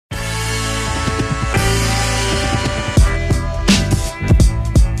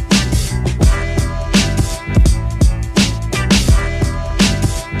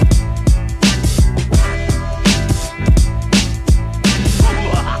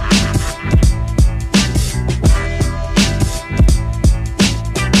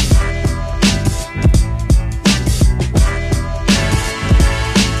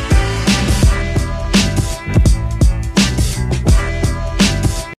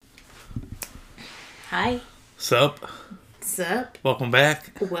Hi. Sup? Sup? Welcome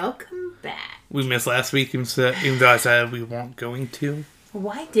back. Welcome back. We missed last week, even though I said we weren't going to.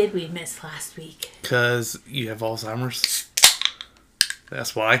 Why did we miss last week? Because you have Alzheimer's.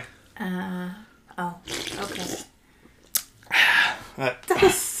 That's why. Oh, okay. That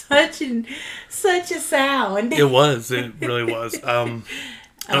was such a sound. It was. It really was. It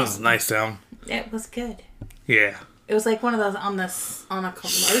was a nice sound. It was good. Yeah. It was like one of those on a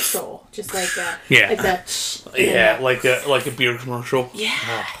commercial, just like Yeah. like that. Yeah, like a beer commercial. Yeah,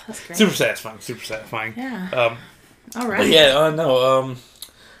 Oh, that's great. super satisfying. Super satisfying. Yeah. All right. But yeah. No.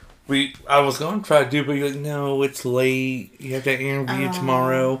 I was going to try to do, but you're like, no, it's late. You have that interview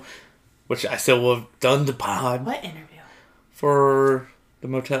tomorrow, which I still would have done the pod. What interview? For the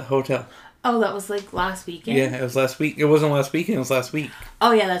hotel. Oh, that was like last weekend? Yeah, it was last week. It wasn't last weekend, it was last week.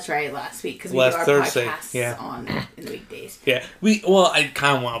 Oh, yeah, that's right, last week. Because we do our Thursday. podcasts in the weekdays. Yeah. I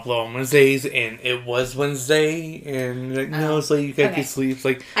kind of want to upload on Wednesdays, and it was Wednesday, and like, no, it's like, you gotta get sleep. It's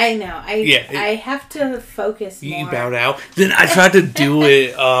like, I know. I have to focus more. You bowed out. Then I tried to do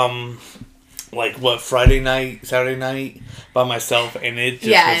it, Friday night, Saturday night, by myself, and it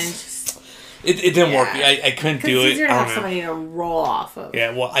just It didn't work. I couldn't do it. It's easier to have somebody to roll off of.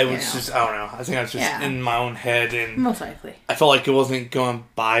 Yeah, well, I was just, I don't know. I think I was just in my own head. And most likely. I felt like it wasn't going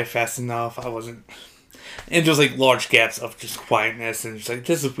by fast enough. I wasn't. And there was like large gaps of just quietness and just like,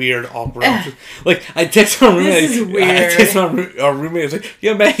 this is weird, awkward. I texted our roommate. This is weird. I texted our roommate. I was like,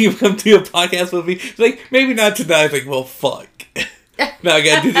 yeah, man, you come do a podcast with me? He's like, maybe not tonight. I was like, well, fuck. Now I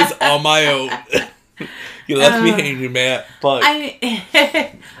gotta do this on my own. You left me hanging, Matt. But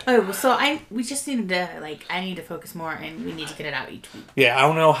we just needed to I need to focus more, and we need to get it out each week. Yeah, I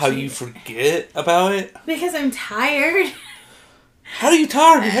don't know how you forget about it. Because I'm tired. How are you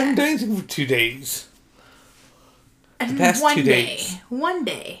tired? You haven't done anything for 2 days. The past 2 days. One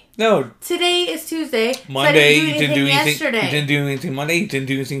day. No. Today is Tuesday. Monday, you didn't do anything. Yesterday. You didn't do anything Monday. You didn't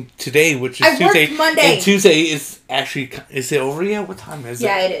do anything today, which is I Tuesday. Worked Monday. And Tuesday is actually. Is it over yet? What time is it?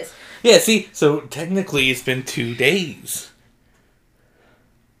 Yeah, it is. Yeah, see, so technically it's been 2 days.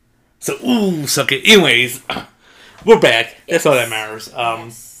 So, suck it. Anyways, we're back. That's all that matters.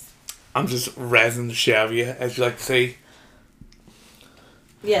 Yes. I'm just razzing the shit out of you, as you like to say.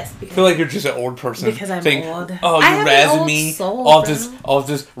 Yes, I feel like you're just an old person. Because I'm saying, old. Oh, you're razzing me. All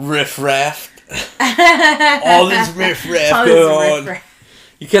this riff-raff. all this riff-raff going on.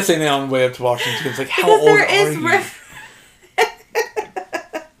 You kept saying that on the way up to Washington. It's like, how old are you?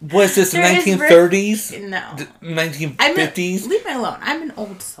 Was this the 1930s? No. 1950s? Leave me alone. I'm an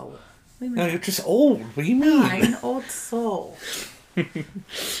old soul. No, you're just old. What do you mean? No, I'm an old soul.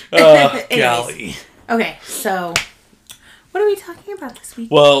 Golly. Okay, so what are we talking about this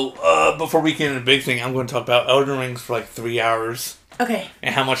week? Well, before we get into the big thing, I'm going to talk about Elden Rings for like 3 hours. Okay.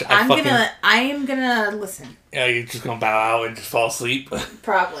 And how much I am gonna listen. Yeah, you're just going to bow out and just fall asleep?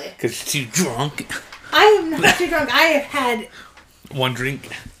 Probably. Because you're too drunk. I am not too drunk. I have had... One drink?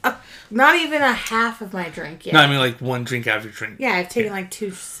 Not even a half of my drink yet. No, I mean like one drink out of your drink. Yeah, I've taken like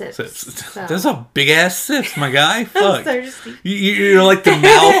 2 sips. So. That's a big ass sips, my guy. Fuck. I'm thirsty. You're like the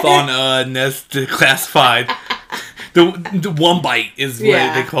mouth on Nest Classified. The one bite is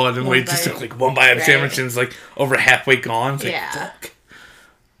what they call it. And we just took like one bite of a sandwich and it's like over halfway gone. It's like, fuck.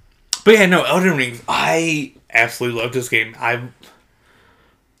 But yeah, no, Elden Ring. I absolutely love this game. I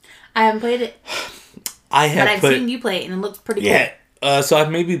haven't played it. I have, but I've seen you play it and it looks pretty good. So I've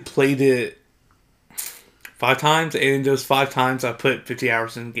maybe played it 5 times, and in those 5 times I put 50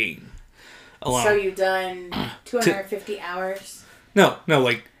 hours in the game alone. So you've done 250 hours? No,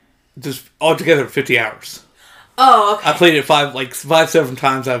 like just altogether 50 hours. Oh, okay. I played it 7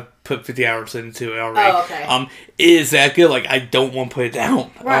 times. I've put 50 hours into it already. Oh, okay. Is that good? Like, I don't want to put it down.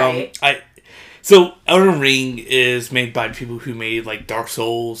 Right. So Elden Ring is made by people who made like Dark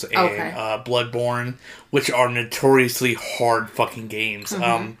Souls and Bloodborne, which are notoriously hard fucking games.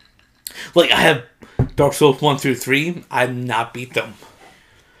 I have Dark Souls 1 through 3. I've not beat them.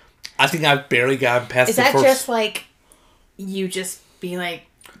 I think I've barely gotten past the first... Is that just like you just be like,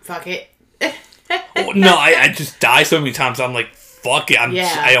 fuck it? No, I just die so many times. I'm like, fuck it.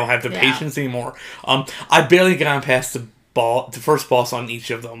 I don't have the patience anymore. I barely gotten past the first boss on each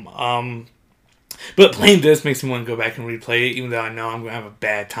of them. But playing this makes me want to go back and replay it, even though I know I'm going to have a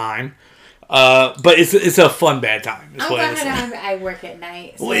bad time. But it's a fun bad time. I'm glad I work at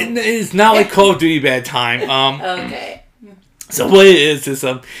night. So. Well, it's not like Call of Duty bad time. Okay. So what it is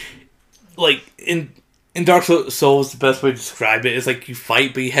like in Dark Souls, the best way to describe it is like you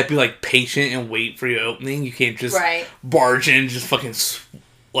fight, but you have to be like patient and wait for your opening. You can't just barge in and just fucking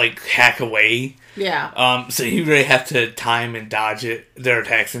like hack away. Yeah. So you really have to time and dodge their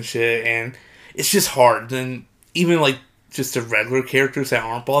attacks and shit, and it's just hard. Then even like just the regular characters that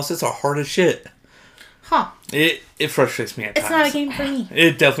aren't bosses are hard as shit. Huh. It frustrates me at times. It's not a game for me.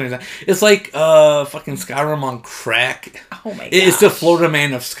 It definitely is not. It's like fucking Skyrim on crack. Oh my god. It's the Florida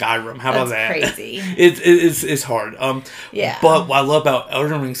Man of Skyrim. How about that? Crazy. It's hard. Yeah. But what I love about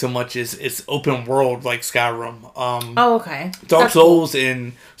Elden Ring so much is it's open world like Skyrim. Oh, okay. Dark That's Souls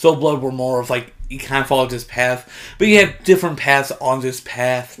and Soul Blood were more of like you kind of follow this path, but you have different paths on this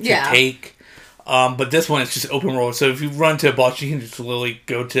path to take. But this one is just open world. So if you run to a boss, you can just literally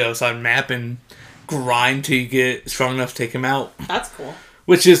go to the outside map and grind till you get strong enough to take him out. That's cool.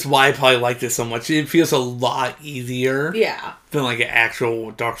 Which is why I probably like this so much. It feels a lot easier than like an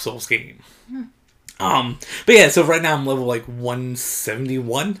actual Dark Souls game. But yeah, so right now I'm level like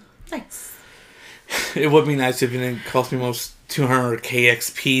 171. Nice. It would be nice if it didn't cost me almost 200k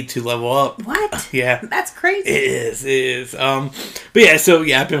XP to level up. What? Yeah. That's crazy. It is. But yeah, so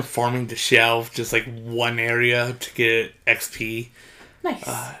yeah, I've been farming the shelf, just like one area to get XP. Nice.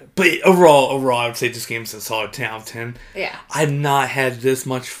 But overall, I would say this game's a solid 10 out of 10. Yeah. I've not had this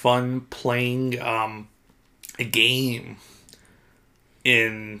much fun playing a game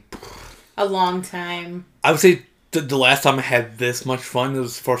in a long time. I would say the last time I had this much fun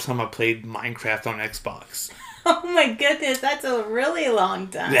was the first time I played Minecraft on Xbox. Oh my goodness, that's a really long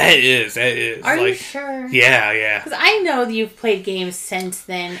time. That is. Are you sure? Yeah. Because I know that you've played games since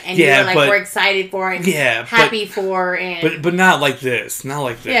then, and you were like, we're excited for it, and happy for it. But not like this. Not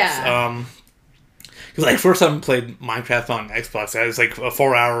like this. Yeah. Because like first time I played Minecraft on Xbox, I was like a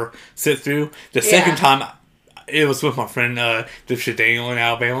 4-hour sit through. The second time, it was with my friend Daniel in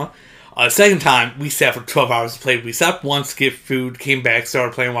Alabama. Second time, we sat for 12 hours to play. We stopped once to get food, came back,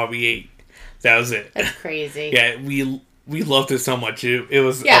 started playing while we ate. That was it. That's crazy. Yeah, we loved it so much. It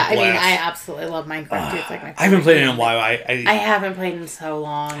was I mean, I absolutely love Minecraft too. It's like my favorite I haven't played it in a game. while. I haven't played in so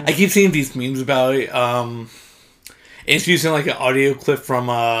long. I keep seeing these memes about it. It's using like an audio clip from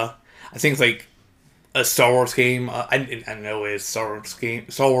I think it's like a Star Wars game. I know it's Star Wars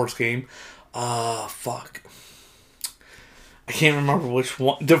game. Fuck. I can't remember which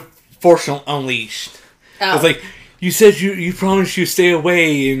one. The Force Unleashed. Oh. It's like, you said you promised you stay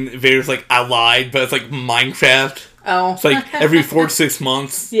away, and Vader's like, I lied, but it's like Minecraft. Oh. It's like every 4 to 6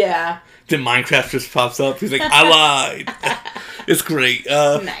 months. Yeah. Then Minecraft just pops up. He's like, I lied. It's great.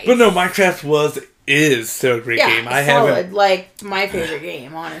 Nice. But no, Minecraft is still a great game. I haven't, like my favorite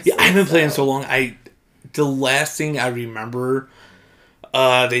game, honestly. Yeah, I haven't played in so long. The last thing I remember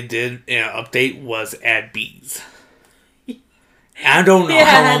they did in an update was add bees. I don't know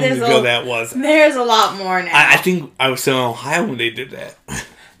how long ago that was. There's a lot more now. I think I was still in Ohio when they did that.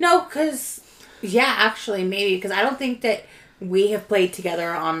 No, because actually maybe because I don't think that we have played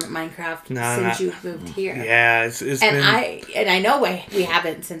together on Minecraft since you've moved here. Yeah, it's been. I know we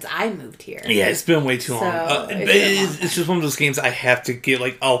haven't since I moved here. Yeah, it's been way too long. It's just one of those games I have to get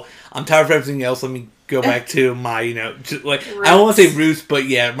like, oh, I'm tired of everything else. Let me go back to my just like roots. I don't want to say roots, but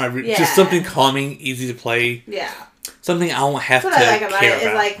my roots. Yeah. Just something calming, easy to play. Yeah. Something I don't have to what I like about care it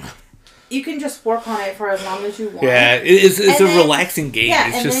about. is like you can just work on it for as long as you want. Yeah, it's a relaxing game.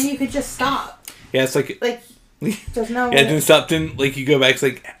 Yeah, it's then you could just stop. Yeah, it's like there's no. Yeah, then stop. Then like you go back. It's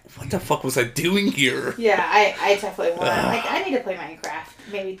like, what the fuck was I doing here? Yeah, I definitely want. I need to play Minecraft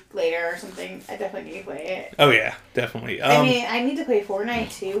maybe later or something. I definitely need to play it. Oh yeah, definitely. I mean, I need to play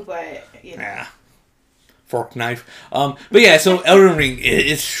Fortnite too, but Yeah. Fork knife. But yeah, so Elden Ring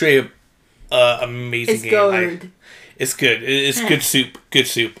is straight up amazing it's game. Good. It's good. It's good soup. Good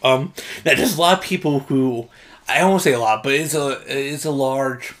soup. Now there's a lot of people who I don't want to say a lot, but it's a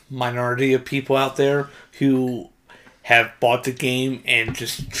large minority of people out there who have bought the game and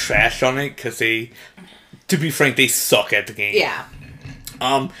just trashed on it because to be frank, they suck at the game. Yeah.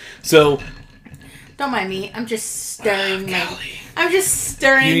 So. Don't mind me. I'm just stirring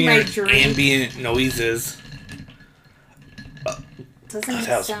my drink. Ambient noises. Doesn't it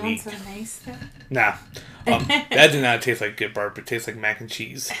sound so nice though? Nah. That did not taste like good burp. It tastes like mac and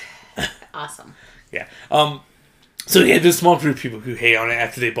cheese. Awesome. Yeah. So yeah, there's a small group of people who hate on it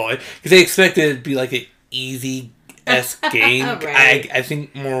after they bought it because they expected it to be like an easy-esque game. Right. I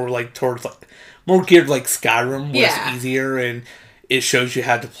think more like towards more geared like Skyrim, where it's easier and it shows you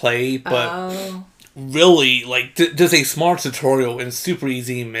how to play. But really, like there's a smart tutorial and super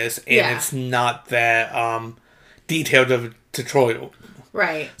easy to miss, and it's not that detailed of a tutorial.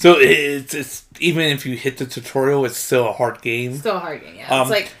 Right. So it's even if you hit the tutorial, it's still a hard game. Still a hard game.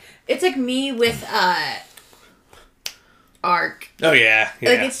 Yeah. It's like me with Arc. Oh yeah.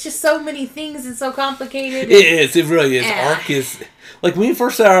 Like it's just so many things and so complicated. It is. It really is. Arc is like when you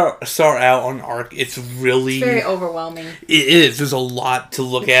first start out on Arc, it's very overwhelming. It is. There's a lot to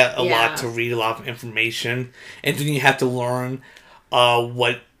look at, a lot to read, a lot of information, and then you have to learn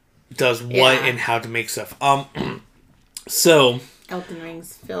what does what and how to make stuff. So Elden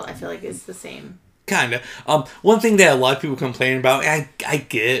Rings I feel like it's the same. Kinda. One thing that a lot of people complain about, and I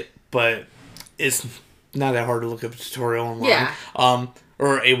get, but it's not that hard to look up a tutorial online. Yeah.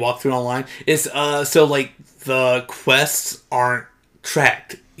 Or a walkthrough online. Is so like the quests aren't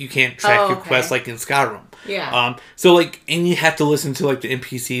tracked. You can't track your quests like in Skyrim. Yeah. So like, and you have to listen to like the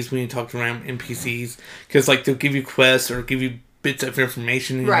NPCs when you talk to random NPCs, because like they'll give you quests or give you bits of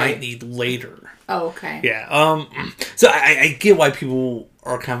information you might need later. Oh, okay. Yeah. So I get why people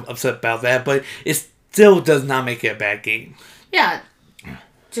are kind of upset about that, but it still does not make it a bad game. Yeah.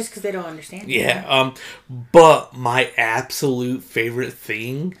 Just because they don't understand. Yeah. But my absolute favorite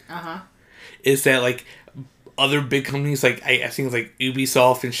thing is that like other big companies like I think like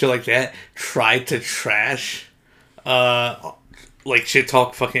Ubisoft and shit like that tried to trash like shit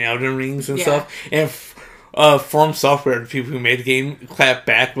talk fucking Elden Rings and stuff, and From Software, the people who made the game, clapped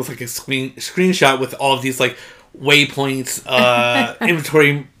back with like a screenshot with all of these like waypoints,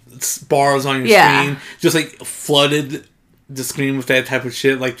 inventory bars on your screen, just like flooded the screen with that type of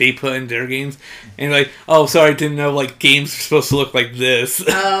shit like they put in their games, and like, oh sorry, didn't know like games are supposed to look like this.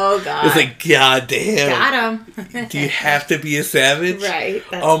 Oh god. It's like, god damn, got him. Do you have to be a savage? Right.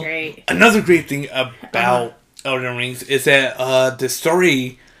 That's great. Another great thing about Elden Rings is that the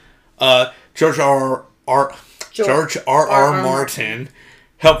story, George R. Martin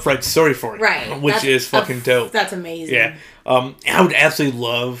helped write the story for it, right? Which is fucking dope. That's amazing. Yeah. I would absolutely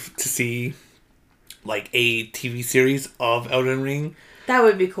love to see like a TV series of Elden Ring. That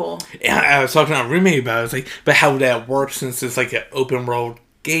would be cool. And I was talking to a roommate about it. I was like, but how would that work since it's like an open world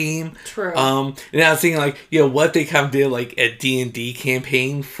game? True. And I was thinking like, what if they kind of did like a D&D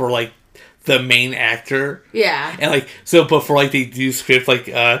campaign for like the main actor? Yeah. And like, so before like they do script, like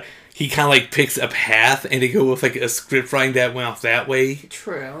he kind of like picks a path and they go with like a script writing that went off that way.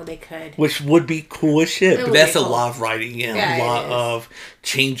 True, they could. Which would be cool as shit. But that's a lot of writing and a lot of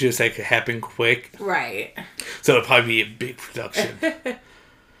changes that could happen quick. Right. So it'd probably be a big production.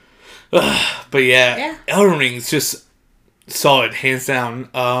 But yeah, Elden Ring is just solid, hands down.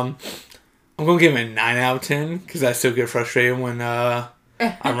 I'm going to give it a 9 out of 10 because I still get frustrated when I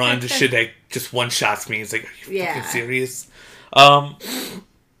run into shit that just one-shots me. It's like, are you fucking serious?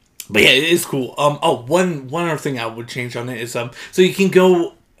 But yeah, it is cool. One other thing I would change on it is so you can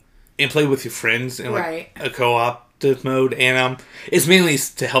go and play with your friends in like a co-optive mode, and it's mainly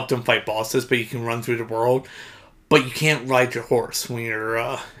to help them fight bosses, but you can run through the world. But you can't ride your horse when you're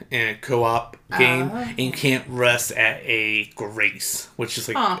in a co-op game, and you can't rest at a grace, which is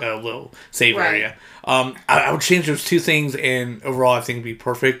like a little save area. I would change those two things, and overall I think it'd be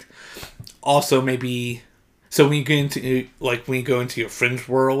perfect. Also, maybe. So when you go into your friend's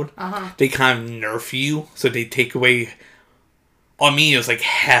world, they kind of nerf you. So they take away. On me, it was like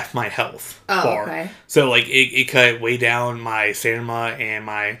half my health bar. Okay. So like it cut way down my stamina and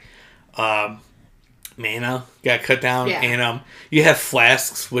my mana got cut down. Yeah. And you have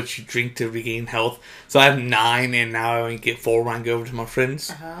flasks which you drink to regain health. So I have 9, and now I only get 4 when I go over to my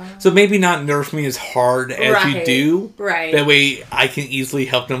friends. So maybe not nerf me as hard as you do. Right. That way I can easily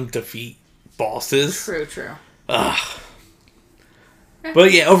help them defeat bosses. True.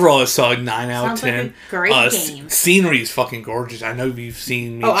 But yeah, overall it's solid 9 out of 10. Like a great game. Scenery is fucking gorgeous. I know you've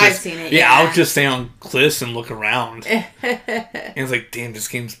seen me. I've seen it. Yeah, I'll just stay on cliffs and look around. And it's like, damn, this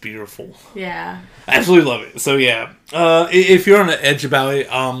game's beautiful. Yeah. I absolutely love it. So yeah, if you're on the edge about it,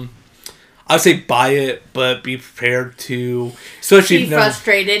 I'd say buy it, but be prepared to, especially be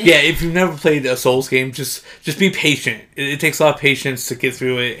frustrated. If you've never played a Souls game, just be patient. It takes a lot of patience to get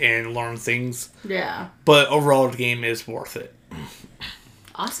through it and learn things. Yeah. But overall, the game is worth it.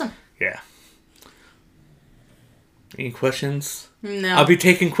 Awesome. Yeah. Any questions? No. I'll be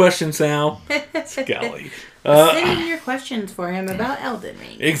taking questions now. Golly. Send in your questions for him about Elden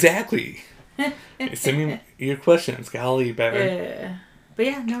Ring. Exactly. Send me your questions. Golly, better. But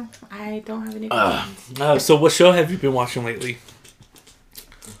yeah, no, I don't have any questions. So what show have you been watching lately?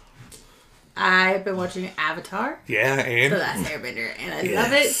 I've been watching Avatar. Yeah, and? The Last Airbender. And I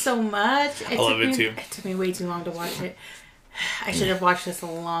love it so much. I love it too. It took me way too long to watch it. I should have watched this a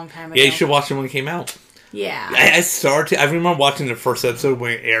long time ago. Yeah, you should watch it when it came out. Yeah. I remember watching the first episode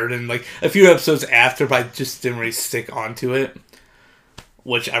when it aired, and like a few episodes after, but I just didn't really stick onto it.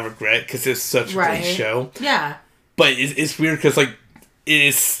 Which I regret, because it's such a great show. Yeah. But it's weird, because like, it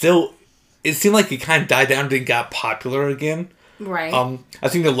is still it seemed like it kind of died down and got popular again. Right. I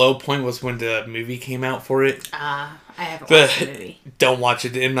think the low point was when the movie came out for it. I haven't watched the movie. Don't watch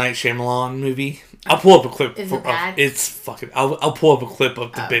it. The M. Night Shyamalan movie. I'll pull up a clip. Is it bad? It's fucking... I'll pull up a clip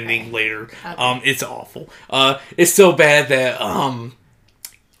of the bending later. Okay. It's awful. It's so bad that...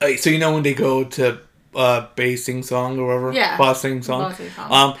 so you know when they go to... Bay Sing Song or whatever? Yeah. Ba Sing Song.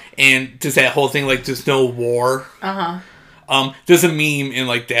 And just that whole thing, like, there's no war. There's a meme in,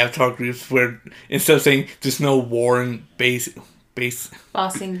 like, the Avatar groups where instead of saying there's no war in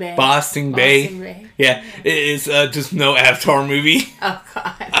Bossing Bay. Bossing Bay. Yeah. It is just no Avatar movie. Oh,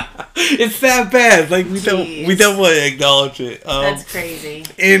 God. It's that bad. Like, we don't want to acknowledge it. That's crazy.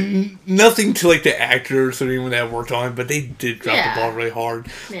 And nothing to, like, the actors or anyone that worked on it, but they did drop the ball really hard.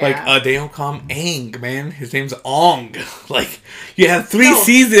 Yeah. Like, they don't call him Aang, man. His name's Ong. Like, you have 3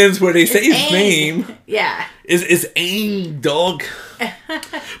 seasons where they say his Aang. name. Yeah. It's Aang, dog.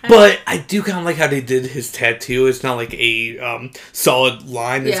 But I do kind of like how they did his tattoo. It's not like a solid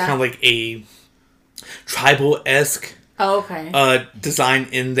line. It's kind of like a tribal-esque design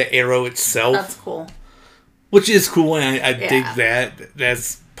in the arrow itself. That's cool. Which is cool, and I dig that.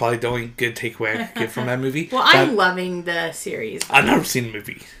 That's probably the only good takeaway I could get from that movie. Well, I'm loving the series. I've never seen the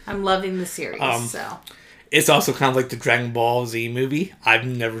movie. I'm loving the series, so... It's also kind of like the Dragon Ball Z movie. I've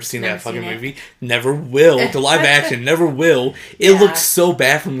never seen that fucking movie. Never will. The live action, never will. It looks so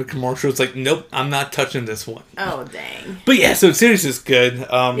bad from the commercial. It's like, nope, I'm not touching this one. Oh, dang. But yeah, so the series is good.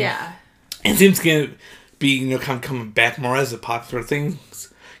 Yeah. And it seems to be, kind of coming back more as a popular thing.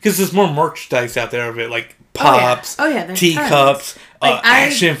 Because there's more merchandise out there of it, like pops, teacups,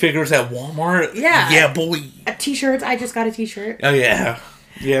 action figures at Walmart. Yeah. Yeah, boy. T-shirts. I just got a T-shirt. Oh, yeah.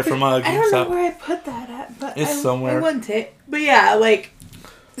 Yeah, from GameStop. I don't know where I put that at, but it's somewhere. I want it. But yeah, like,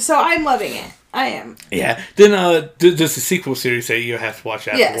 so I'm loving it. I am. Yeah. Then there's a sequel series that you have to watch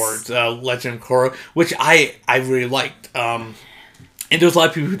afterwards. Legend of Korra, which I really liked. And there's a lot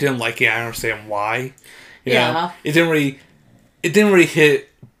of people who didn't like it. I understand why. You know? It didn't really hit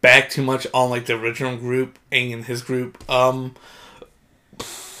back too much on like the original group and his group.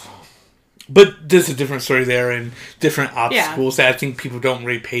 But there's a different story there and different obstacles that I think people don't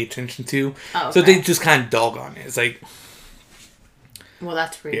really pay attention to. Oh, okay. So they just kind of dog on it. It's like... Well,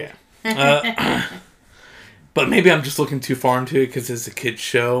 that's rude. Yeah. But maybe I'm just looking too far into it because it's a kid's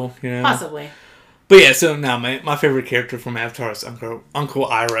show, you know? Possibly. But yeah, so now my favorite character from Avatar is Uncle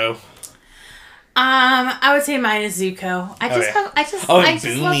Iroh. I would say mine is Zuko. I just love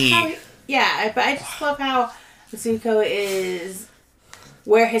how... Yeah, but I just love how Zuko is...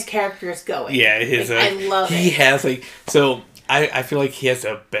 where his character is going. Yeah, I love it. He has, like... So, I feel like he has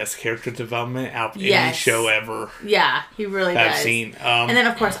the best character development out of any show ever. Yeah, he really does. I've seen. And then,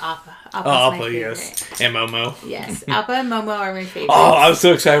 of course, Appa. Appa, yes. And Momo. Yes, Appa and Momo are my favorites. Oh, I was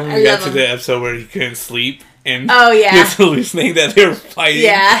so excited when we got to the episode where he couldn't sleep. And he was hallucinating that they were fighting.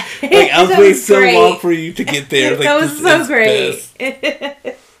 Yeah. Like, I was waiting so long for you to get there. Like, that was so great.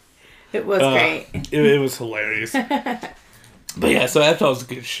 It was great. It was hilarious. But yeah, so Avatar was a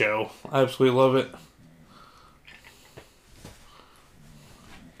good show. I absolutely love it.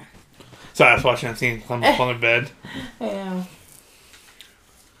 Sorry, I was watching that scene. I'm up on the bed. I know.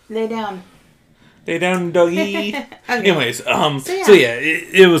 Lay down. Lay down, doggy. Okay. Anyways, so yeah,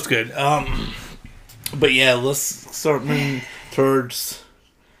 it was good. But yeah, let's start moving towards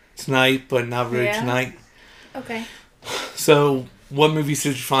tonight, but not really tonight. Okay. So, what movies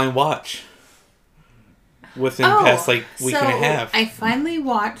did you finally watch? Within the past, week and a half. I finally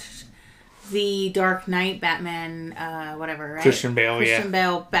watched the Dark Knight Batman, whatever, right? Christian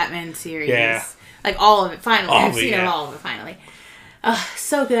Bale Batman series. Yeah. Like, all of it, finally. I've seen all of it, finally.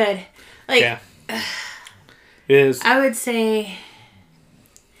 So good. Like, it is. I would say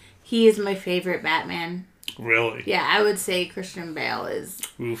he is my favorite Batman. Really? Yeah, I would say Christian Bale is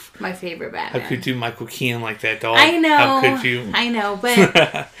my favorite Batman. How could you do Michael Keaton like that, dog? I know. How could you? I know,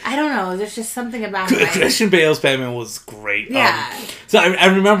 but I don't know. There's just something about him. Christian Bale's Batman was great. Yeah. So I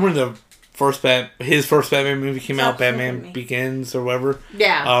remember when his first Batman movie came out, Batman Begins or whatever.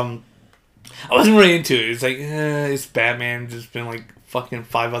 Yeah. I wasn't really into it. It's like, it's Batman. There's been like fucking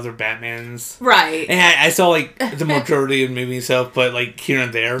 5 other Batmans. Right. And I saw like the majority of the movie and stuff, but like here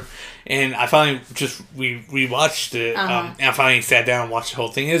and there. And I finally just rewatched it. And I finally sat down and watched the whole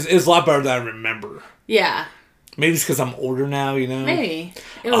thing. It's a lot better than I remember. Yeah. Maybe it's because I'm older now, you know? Maybe.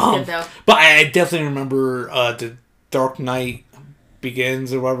 It was good though. But I definitely remember the Dark Knight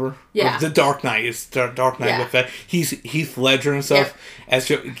Begins or whatever. Yeah. Or the Dark Knight. It's Dark Knight with that. Heath Ledger and stuff.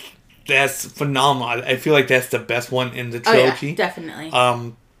 Yep. That's phenomenal. I feel like that's the best one in the trilogy. Oh, yeah, definitely.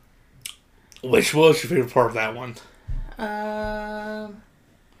 What was your favorite part of that one?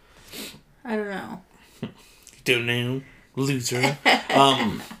 I don't know. Don't know. Loser.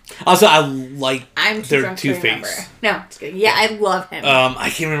 Also, I like their Two-Face. No, just kidding. Yeah, I love him. I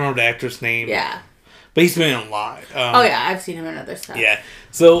can't remember the actor's name. Yeah. But he's been in a lot. Oh, yeah, I've seen him in other stuff. Yeah.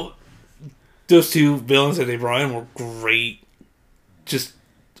 So, those two villains that they brought in were great. Just,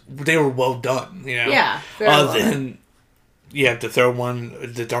 they were well done, you know? Yeah. Then, yeah, the third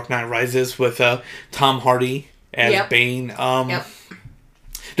one, The Dark Knight Rises, with Tom Hardy as Bane.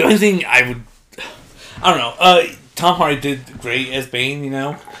 The only thing I don't know. Tom Hardy did great as Bane, you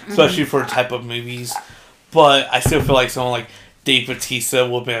know? Especially for type of movies. But I still feel like someone like Dave Bautista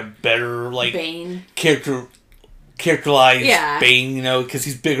would have been a better, like, Bane. Characterized Bane, you know? Because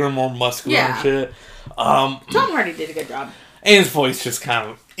he's bigger and more muscular and shit. Tom Hardy did a good job. And his voice just kind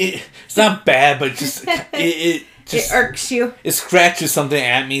of... It's not bad, but just... It irks you. It scratches something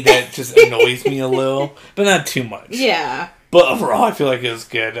at me that just annoys me a little. But not too much. Yeah. But overall, I feel like it was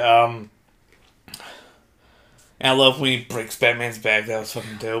good. And I love when he breaks Batman's back. That was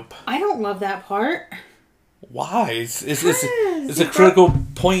fucking dope. I don't love that part. Why? It's a critical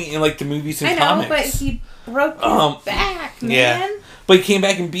point in like the movies and comics. I know, but he broke his back, man. Yeah. But he came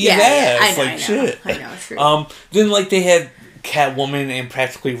back and beat his ass. I know. Shit. I know, it's true. Then like they had Catwoman and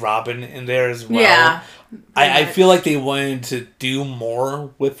practically Robin in there as well. Yeah. I feel like they wanted to do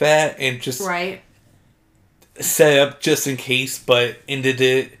more with that and just set up just in case, but made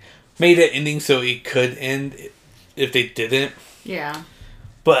it ending so it could end if they didn't. Yeah.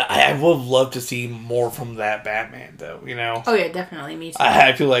 But I would love to see more from that Batman, though, you know? Oh, yeah, definitely. Me too.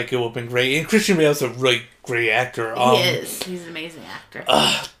 I feel like it would have been great. And Christian Bale's a really great actor. He is. He's an amazing actor.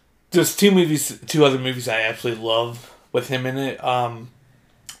 There's two other movies I absolutely love with him in it. One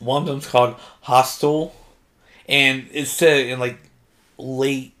of them's called Hostel. And it's set in, like,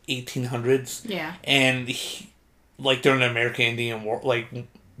 late 1800s. Yeah. And, during the American-Indian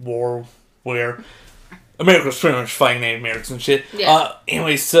war where America's pretty much fighting Native Americans and shit. Yeah.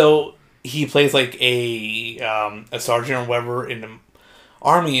 Anyway, so he plays, like, a sergeant or whatever in the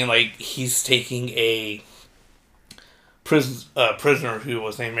army, and, like, he's taking a prisoner who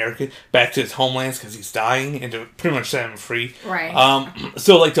was Native American back to his homelands because he's dying and to pretty much set him free. Right.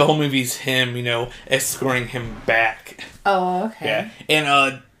 So, like, the whole movie's him, you know, escorting him back. Oh, okay. Yeah.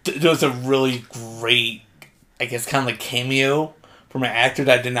 And there was a really great, I guess, kind of like cameo from an actor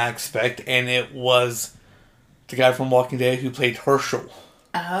that I did not expect, and it was the guy from Walking Dead who played Herschel.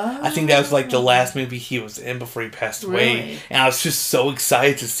 Oh. I think that was like the last movie he was in before he passed away. And I was just so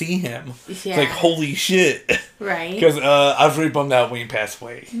excited to see him. Yeah. It's like, holy shit. Right. Because I was really bummed out when he passed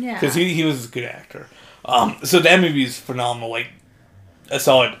away. Yeah. Because he was a good actor. So that movie is phenomenal. Like, a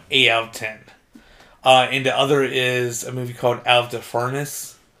solid 8 out of 10. And the other is a movie called Out of the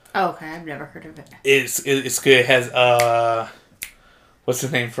Furnace. Oh, okay. I've never heard of it. It's good. It has, what's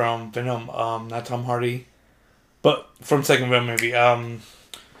his name from Venom? Not Tom Hardy. But from second Venom movie, who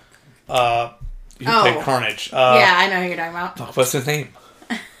played Carnage. Yeah, I know who you're talking about. Fuck, what's his name?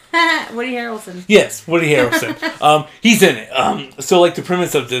 Woody Harrelson. Yes, Woody Harrelson. He's in it. So, like, the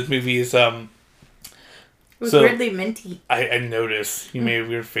premise of this movie is, it was weirdly minty. I noticed. You made a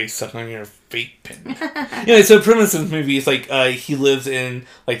weird face sucking on your vape pen. Yeah, so the premise of this movie is, like, he lives in,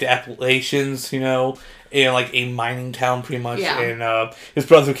 like, the Appalachians, you know, in, like, a mining town, pretty much. Yeah. And his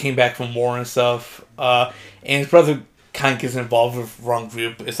brother came back from war and stuff. And his brother kind of gets involved with the wrong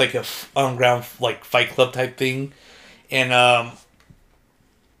group. It's like a underground, like, fight club type thing. And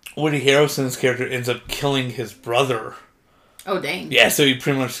Woody Harrelson's character ends up killing his brother. Oh, dang. Yeah, so he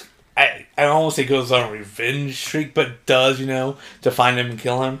pretty much, I almost say goes on a revenge streak, but does, you know, to find him and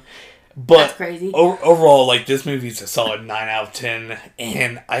kill him. But that's crazy. Overall, like, this movie's a solid 9 out of 10,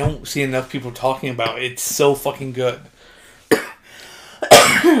 and I don't see enough people talking about it. It's so fucking good.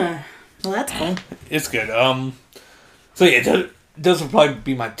 Well, that's cool. It's good. So yeah, those will probably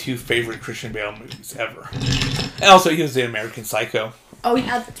be my two favorite Christian Bale movies ever. And also, he was the American Psycho. Oh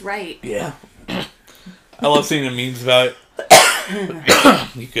yeah, that's right. Yeah. I love seeing the memes about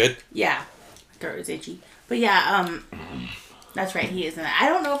it. You good? Yeah. My throat is itchy. But yeah, that's right, he is in it. I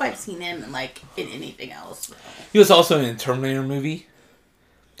don't know if I've seen him in anything else. Though. He was also in a Terminator movie,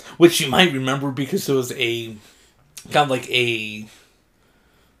 which you might remember because it was a kind of like a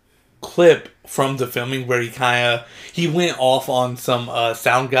clip from the filming where he went off on some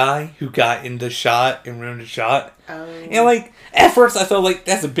sound guy who got in the shot and ruined the shot. Oh. And like at first I thought like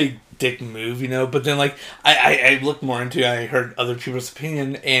that's a big dick move, you know, but then like I looked more into it, I heard other people's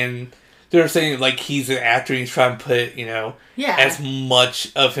opinion, and they're saying like he's an actor and he's trying to put, you know, as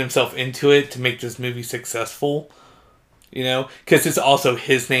much of himself into it to make this movie successful. You know, because it's also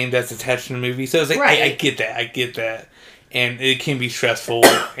his name that's attached to the movie. So it's like, I get that. And it can be stressful.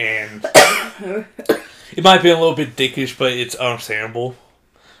 And It might be a little bit dickish, but it's understandable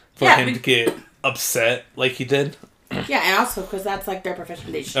for him to get upset like he did. Yeah, and also because that's like their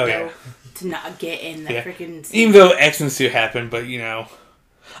profession. They should know to not get in the freaking scene. Even though X and Sue happened, but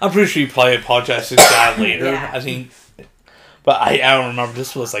I'm pretty sure he probably apologized to his dad later. I think. But I don't remember.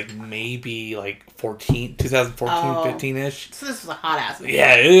 This was like maybe like 2014, 15-ish. So this was a hot ass movie.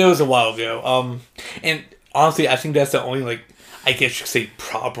 Yeah, it was a while ago. And honestly, I think that's the only I guess you could say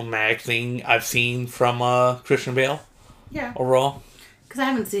problematic thing I've seen from Christian Bale. Yeah. Overall. Because I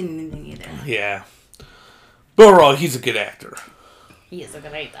haven't seen anything either. Yeah. But overall, he's a good actor. He is a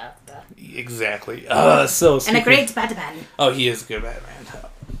great actor. Exactly. And a great Batman. Oh, he is a good Batman.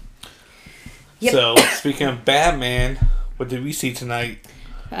 Yep. So, speaking of Batman, what did we see tonight?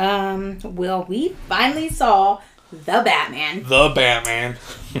 Well, we finally saw The Batman. The Batman.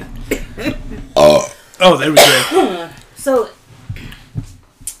 Oh, there we go. So,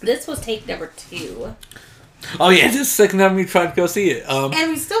 this was take number 2. Oh yeah, this is the second time we tried to go see it. And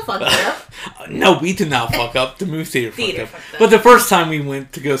we still fucked it up. No, we did not fuck up. The movie theater fucked up. But the first time we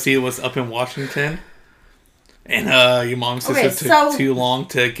went to go see it was up in Washington. And your mom and sister took too long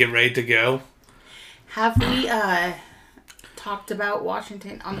to get ready to go. Have we talked about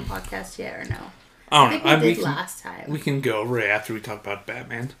Washington on the podcast yet or no? I don't know. I think we did last time. We can go right after we talk about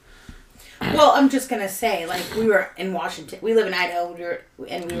Batman. Well, I'm just going to say, we were in Washington. We live in Idaho, we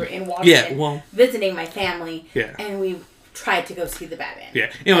were in Washington visiting my family, and we tried to go see the Batman.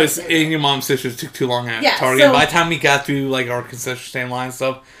 Yeah. Anyways, and your mom and sister took too long at Target. So, by the time we got through, our concession stand line and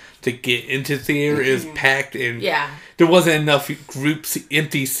stuff to get into the theater, it was packed, and there wasn't enough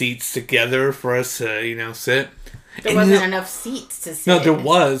empty seats together for us to, sit. There wasn't enough seats to sit. No, there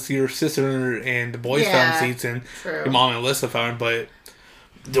was. Your sister and the boys found seats, and your mom and Alyssa found, but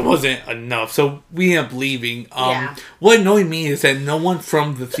there wasn't enough, so we ended up leaving. What annoyed me is that no one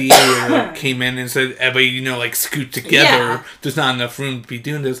from the theater came in and said, everybody, scoot together. Yeah. There's not enough room to be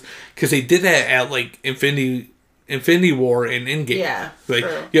doing this. Because they did that at, Infinity War and Endgame. Yeah,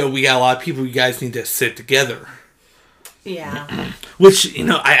 we got a lot of people, you guys need to sit together. Yeah. Which,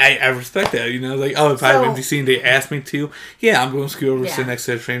 I respect that. If I have empty seat and they ask me to, I'm going to scoot over and sit next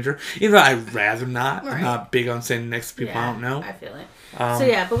to a stranger. Even though I'd rather not. Right. I'm not big on sitting next to people I don't know. I feel it.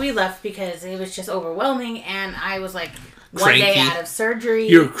 But we left because it was just overwhelming, and I was one day out of surgery.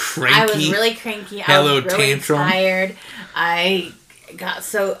 You're cranky. I was really cranky. I was really tired. I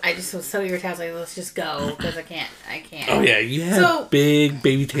just was so irritated. I was like, let's just go, because I can't. Oh yeah, you had a big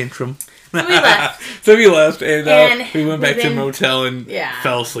baby tantrum. So we left. And we went back to the motel and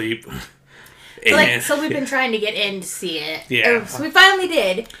fell asleep. So we've been trying to get in to see it. Yeah. So we finally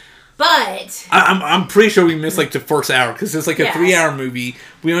did. But I'm pretty sure we missed the first hour because it's a 3-hour movie.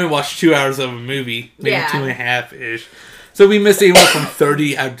 We only watched 2 hours of a movie, maybe 2.5-ish. So we missed anywhere from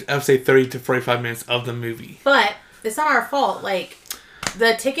 30, I would say 30 to 45 minutes of the movie. But it's not our fault.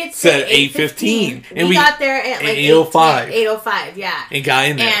 The tickets said 8:15, and we got there at 8:05. 8:05, yeah. And got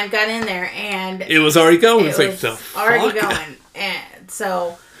in there, and it was already going. It was already going, and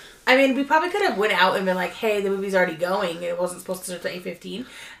so. I mean, we probably could have went out and been like, hey, the movie's already going. It wasn't supposed to start at 8:15. And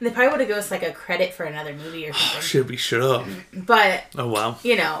they probably would have given us a credit for another movie or something. We should have. But, oh well.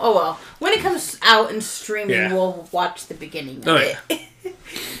 When it comes out and streaming, we'll watch the beginning of it.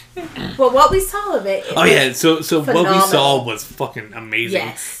 Well, what we saw of it. So what we saw was fucking amazing.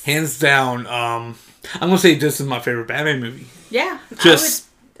 Yes. Hands down, I'm going to say this is my favorite Batman movie. Yeah.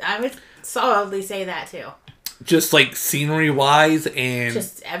 I would solidly say that too. Just scenery wise and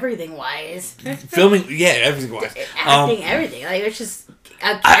just everything wise. Filming, everything wise. Acting, everything. It's just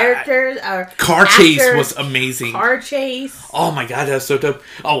a character or car chase was amazing. Car chase. Oh my god, that was so dope.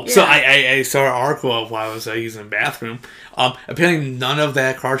 Oh, so I saw an article of while I was using the bathroom. Apparently none of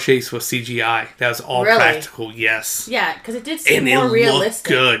that car chase was CGI. That was all practical. Yes. Yeah, because it did seem more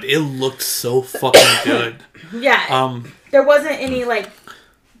realistic. It looked good. It looked so fucking good. Yeah. There wasn't any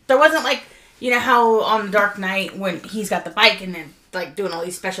There wasn't how on Dark Knight when he's got the bike and then doing all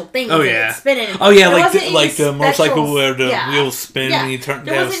these special things and spinning. Oh yeah, the motorcycle where the wheels spin and you turn.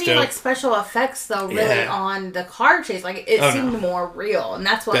 There wasn't any special effects though, really on the car chase. It seemed more real, and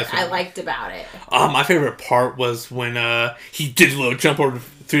that's what I liked about it. My favorite part was when he did a little jump over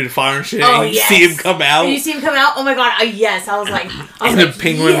through the fire and shit. Oh, and you see him come out. And you see him come out. Oh my god! Yes, I was like, the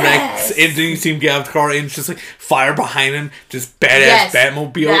penguin next, and then you see him get out of the car, and it's just fire behind him, just badass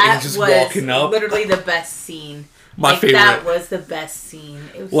Batmobile, and just walking up. Literally the best scene. My favorite. That was the best scene.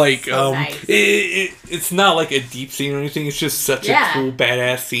 It was so nice. It's not a deep scene or anything. It's just such a cool,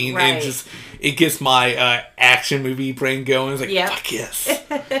 badass scene, and it gets my action movie brain going. It's fuck yes.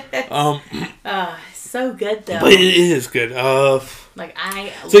 so good though. But it is good. His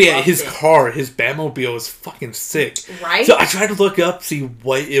car, his Batmobile is fucking sick. Right? So I tried to look up, see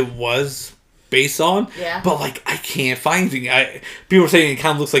what it was based on. Yeah. But like I can't find anything. People are saying it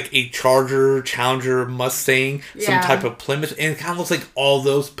kind of looks like a Charger, Challenger, Mustang, some type of Plymouth, and it kind of looks like all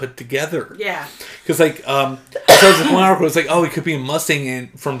those put together. Yeah. Because like I saw this one article, it's like, oh, it could be a Mustang,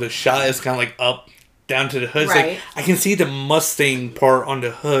 and from the shot it's kind of like up down to the hood. It's like, I can see the Mustang part on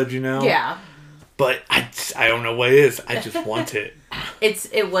the hood, you know. Yeah. But I don't know what it is. I just want it.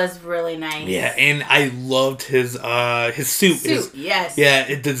 It was really nice. Yeah, and I loved his suit. Yes. Yeah,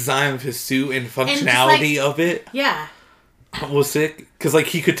 the design of his suit and functionality of it. Yeah. Was sick. Because, like,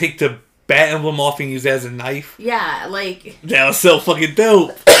 he could take the bat emblem off and use it as a knife. Yeah, like... That was so fucking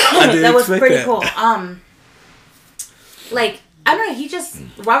dope. That was pretty cool. Like... I don't know,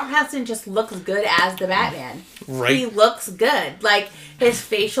 Robert Pattinson just looks good as the Batman. Right. He looks good. Like, his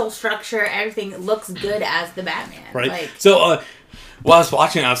facial structure, everything looks good as the Batman. Right. Like, so, while I was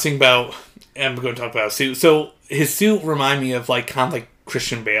watching, I was thinking about, and I'm going to talk about his suit. So, his suit reminded me of, like, kind of like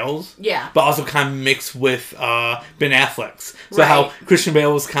Christian Bale's. Yeah. But also kind of mixed with Ben Affleck's. So, how Christian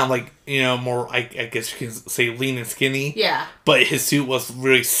Bale was kind of like, you know, more, I guess you can say lean and skinny. Yeah. But his suit was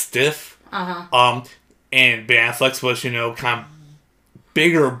really stiff. Uh-huh. And Ben Affleck's was, you know, kind of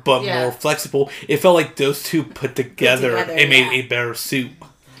bigger but more flexible. It felt like those two put together and made a better suit.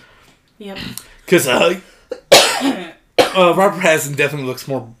 Yep. Because Robert Pattinson definitely looks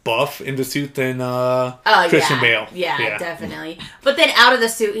more buff in the suit than Christian Bale. Yeah, definitely. But then out of the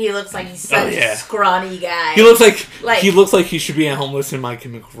suit, he looks like he's such a scrawny guy. He looks like he should be a homeless in My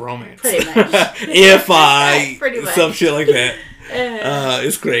Chemical Romance. Pretty much. Pretty much. Some shit like that.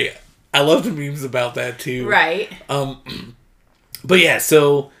 It's great. I love the memes about that too. Right. But yeah,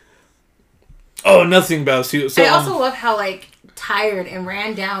 so another thing about suit. So I also love how like tired and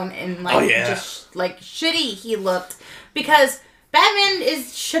ran down and like just like shitty he looked, because Batman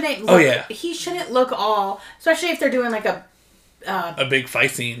shouldn't look, he shouldn't look all, especially if they're doing like a big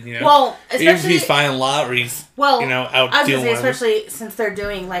fight scene, you know. Well, especially if he's fighting lotteries. Well, you know, out I was gonna say, especially since they're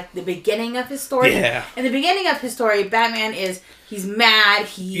doing like the beginning of his story. Yeah. In the beginning of his story, Batman he's mad.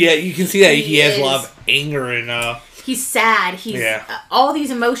 You can see that he has a lot of anger and he's sad. He's all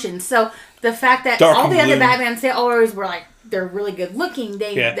these emotions. So the fact that all the other Batmans, they always were like, they're really good looking.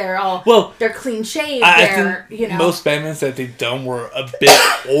 They're all they're clean shaved. I think most Batmans that they've done were a bit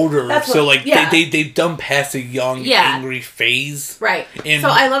older, so like they've done past the young angry phase, right? And so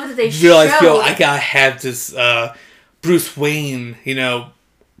I love that they realize, I gotta have this Bruce Wayne, you know,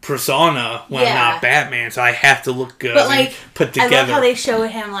 persona when I'm not Batman, so I have to look good. But like, put together. I love how they show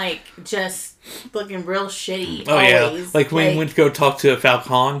him like just looking real shitty. Oh always. Like when he went to go talk to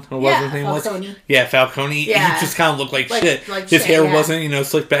Falcon, or what his name Falcone. was? Yeah, Falcone. Yeah. He just kind of looked like shit. His hair wasn't, you know,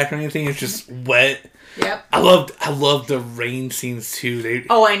 slicked back or anything. It's just wet. Yep. I loved the rain scenes too.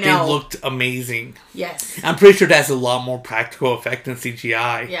 I know. They looked amazing. Yes. I'm pretty sure that's a lot more practical effect than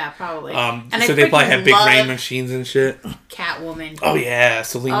CGI. Yeah, probably. And so they probably have big rain machines and shit. Catwoman. Oh yeah,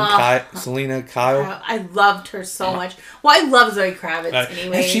 Selena Kyle. I loved her so much. Well, I love Zoe Kravitz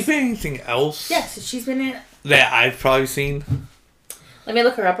anyway. Has she been in anything else? Yes, she's been in that I've probably seen. Let me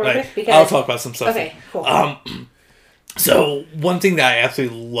look her up real quick, because I'll talk about some stuff. Okay, cool. So one thing that I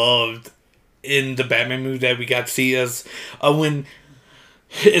absolutely loved in the Batman movie that we got to see is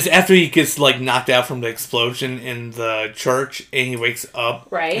after he gets like knocked out from the explosion in the church and he wakes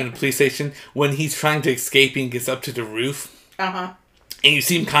up in the police station, when he's trying to escape and gets up to the roof. And you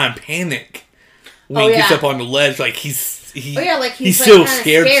see him kind of panic when he gets up on the ledge, like he's so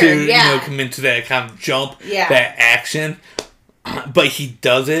scared to you know, come into that kind of jump, that action, but he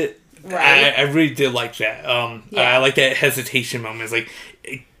does it. I really did like that. I like that hesitation moment. It's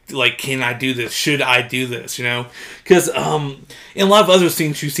like, can I do this? Should I do this? You know, because in a lot of other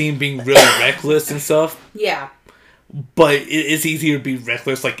scenes you see him being really reckless and stuff. Yeah. But it's easier to be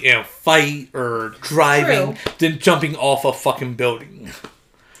reckless, like in a fight or driving, than jumping off a fucking building.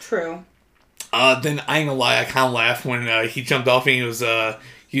 True. Then I ain't gonna lie, I kind of laughed when he jumped off and he was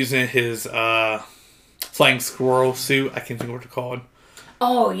using his flying squirrel suit. I can't think of what it's called.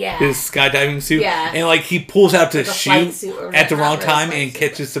 Oh, yeah. His skydiving suit. Yeah. And, like, he pulls out to shoot at the wrong time and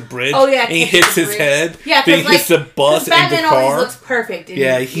catches the bridge. Oh, yeah. And he hits his head. Yeah, then he hits the bus and the car. Batman always looks perfect.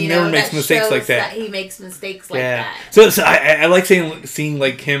 And, he never makes mistakes like that. He makes mistakes like that. So I like seeing,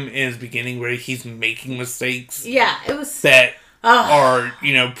 like, him in his beginning where he's making mistakes. Yeah, it was... That are,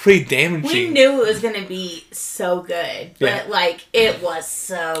 pretty damaging. We knew it was going to be so good, but, it was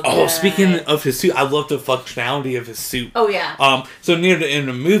so good. Oh, speaking of his suit, I love the functionality of his suit. Oh, yeah. So near the end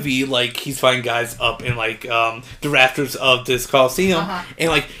of the movie, he's fighting guys up in, the rafters of this Coliseum,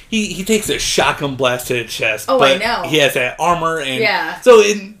 and, he takes a shotgun blast to the chest. Oh, but I know. He has that armor, and so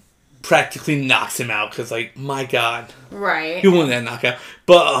it practically knocks him out, because, my God. Right. He won that knockout.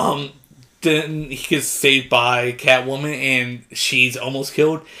 But, then he gets saved by Catwoman, and she's almost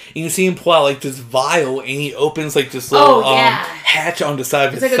killed. And you see him pull out this vial, and he opens this little hatch on the side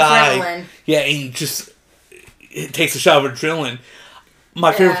of his thigh. Adrenaline. Yeah, and he takes a shot of adrenaline.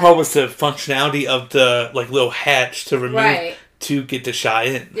 My favorite part was the functionality of the little hatch to remove to get the shot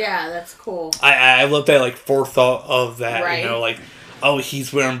in. Yeah, that's cool. I love that forethought of that. Right. Oh,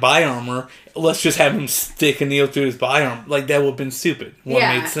 he's wearing body armor. Let's just have him stick a needle through his body armor. That would have been stupid.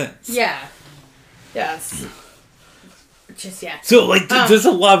 Wouldn't make sense. Yeah. Yes. Just, yeah. So, there's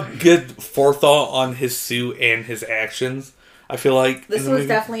a lot of good forethought on his suit and his actions. I feel like this was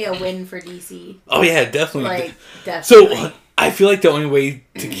definitely a win for DC. Oh, yeah, definitely. Definitely. So, I feel like the only way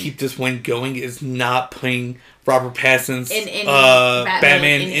to keep this win going is not putting Robert Pattinson's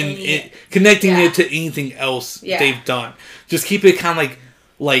Batman in connecting it to anything else they've done. Just keep it kind of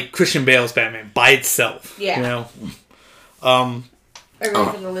like Christian Bale's Batman by itself. Yeah. Are you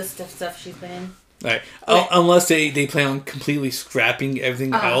ready for the list of stuff she's been in? Right. Okay. Unless they plan on completely scrapping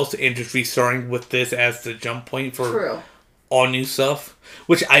everything else and just restarting with this as the jump point for all new stuff.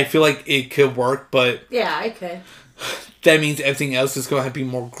 Which I feel like it could work, but... Yeah, I could. That means everything else is going to have to be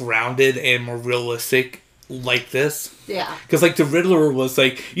more grounded and more realistic like this. Yeah. Because, the Riddler was,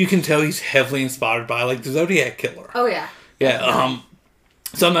 you can tell he's heavily inspired by, the Zodiac Killer. Oh, yeah. Yeah,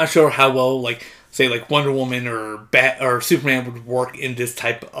 so I'm not sure how well, say, Wonder Woman or Superman would work in this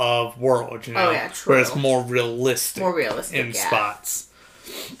type of world, Oh, yeah, true. Where it's more realistic. In spots.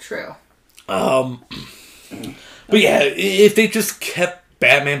 True. But yeah, if they just kept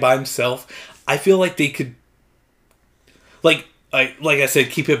Batman by himself, I feel like they could, like I said,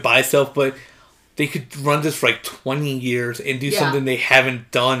 keep it by itself, but they could run this for 20 years and do something they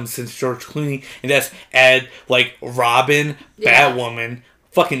haven't done since George Clooney, and that's add Robin, Batwoman,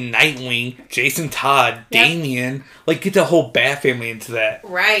 fucking Nightwing, Jason Todd, Damian, get the whole Bat family into that.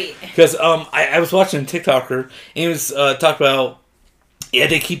 Right. Because I was watching a TikToker, and he was talking about,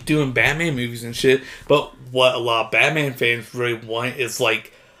 they keep doing Batman movies and shit, but what a lot of Batman fans really want is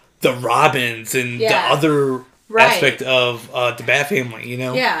the Robins and the other aspect of the Bat family,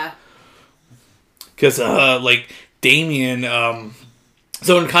 Yeah. Because, Damian,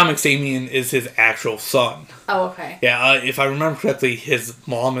 so in the comics, Damian is his actual son. Oh, okay. Yeah, if I remember correctly, his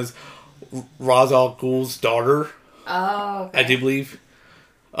mom is Ra's al Ghul's daughter. Oh, okay. I do believe.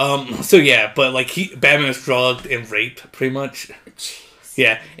 So yeah, but Batman is drugged and raped, pretty much. Jeez.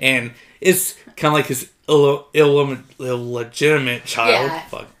 Yeah, and it's kind of his illegitimate child. Yeah.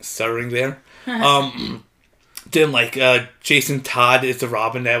 Fuck, stuttering there. Then, Jason Todd is the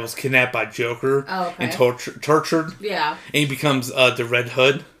Robin that was kidnapped by Joker and tortured. Yeah. And he becomes the Red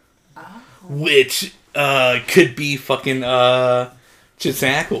Hood. Oh. Which could be fucking Jensen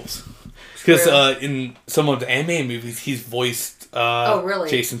Ackles. Because in some of the anime movies, he's voiced really?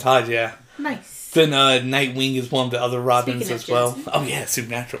 Jason Todd, yeah. Nice. Then Nightwing is one of the other Robins as well. Oh, yeah,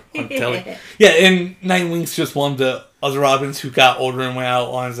 Supernatural. I'm telling you. Yeah, and Nightwing's just one of the other Robins who got older and went out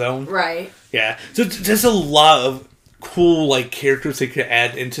on his own. Right. Yeah. So there's a lot of cool, characters they could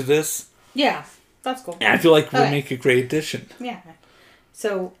add into this. Yeah, that's cool. And I feel like we'll make a great addition. Yeah.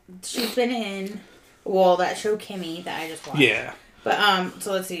 So, she's been in, that show Kimmy that I just watched. Yeah. But,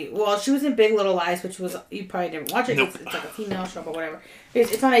 so let's see. Well, she was in Big Little Lies, which was, you probably didn't watch it. Nope. It's a female show, but whatever.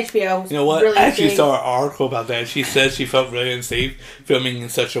 It's on HBO. You know what? Really I actually saw an article about that. She said she felt really unsafe filming in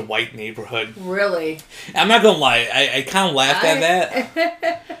such a white neighborhood. Really? I'm not gonna lie. I kind of laughed at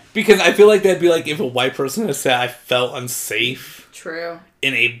that. Because I feel like that'd be if a white person had said I felt unsafe. True.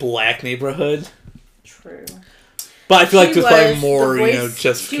 In a black neighborhood. True. But I feel like there's probably more,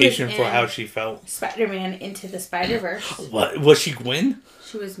 justification for how she felt. Spider-Man Into the Spider-Verse. What? Was she Gwen?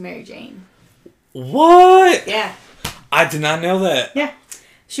 She was Mary Jane. What? Yeah. I did not know that. Yeah.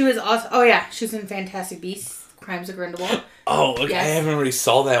 She was also... Oh, yeah. She was in Fantastic Beasts, Crimes of Grindelwald. Oh, okay. Yes. I haven't really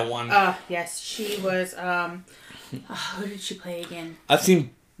saw that one. Yes. She was... who did she play again? I've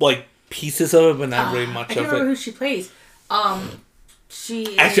seen, pieces of it, but not really much of it. I don't remember who she plays.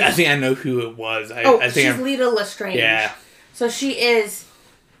 She Actually, I think I know who it was. I think she's Lita Lestrange. Yeah. So she is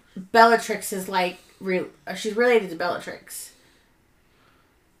Bellatrix's she's related to Bellatrix.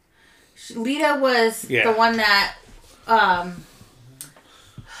 Lita was the one that what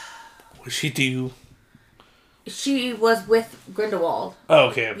did she do? She was with Grindelwald. Oh,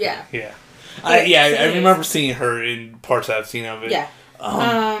 okay. Yeah. Yeah. I remember seeing her in parts I've seen of it. Yeah.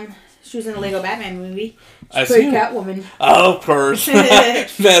 She was in the Lego Batman movie. She played Catwoman. Oh, of course.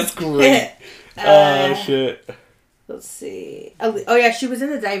 That's great. Oh, shit. Let's see. Oh, yeah, she was in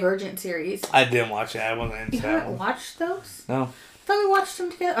the Divergent series. I didn't watch it. I wasn't into that. You haven't watched those? No. I thought we watched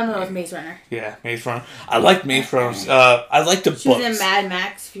them together. Oh, no, it was Maze Runner. Yeah, Maze Runner. I like Maze Runner. I like the books. She was in Mad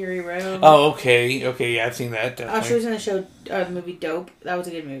Max Fury Road. Oh, okay. Okay, yeah, I've seen that, definitely. She was in the show, the movie Dope. That was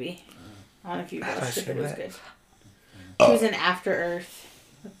a good movie. I don't know if you watched it, but it was good. She was in After Earth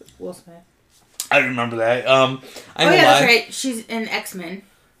with Will Smith. I remember that. That's right. She's in X-Men.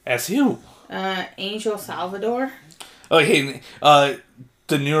 As who? Angel Salvador. Okay, the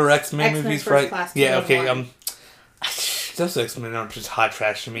newer X-Men movies, right? Yeah, okay. Those X-Men are just hot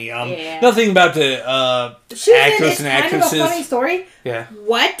trash to me. Nothing about the actors and actresses. Kind of a funny story. Yeah.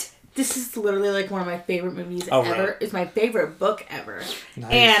 What? This is literally like one of my favorite movies ever. Right. It's my favorite book ever.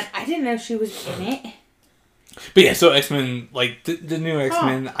 Nice. And I didn't know she was in it. But yeah, so X-Men, like the new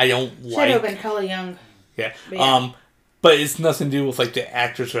X-Men, I don't like. Should have been hella young. Yeah. But it's nothing to do with like the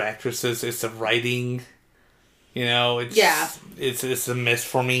actors or actresses. It's the writing. You know, it's a miss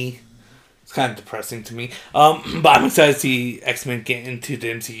for me. It's kind of depressing to me. But I'm excited to see X-Men get into the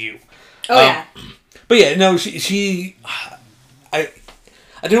MCU. Oh yeah. But yeah, no, she I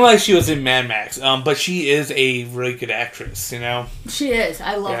didn't realize she was in Mad Max. But she is a really good actress. You know. She is.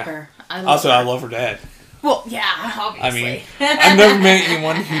 I love her. I love her dad. Well, yeah, obviously. I mean, I've never met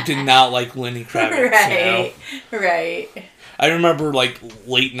anyone who did not like Lenny Kravitz. Right. You know? Right. I remember, like,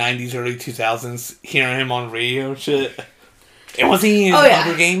 late 90s, early 2000s, hearing him on radio and shit. And was he in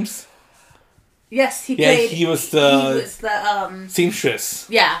Hunger Games? Yes, he played. He was the seamstress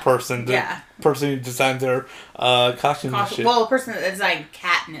person. The person who designed their costumes and shit. Well, the person that designed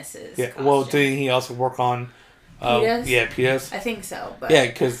Katniss's costume. Well, didn't he also work on... Petas? Yeah, Petas. I think so. But... Yeah,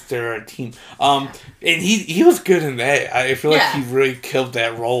 because they're a team. And he was good in that. I feel like he really killed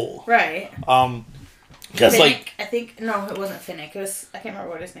that role. Right. Because like I think no, it wasn't Finnick. It was I can't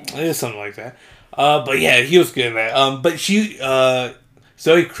remember what his name was. It was something like that. But yeah, he was good in that. But she, Zoe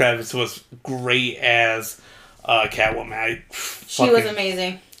Kravitz was great as Catwoman. She was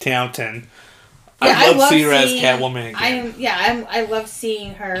amazing. 10 out of 10. Yeah, I love seeing her as Catwoman again. I love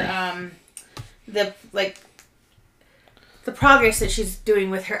seeing her. The progress that she's doing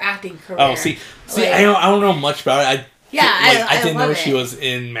with her acting career. Oh, see, like, I don't know much about it. I didn't know she was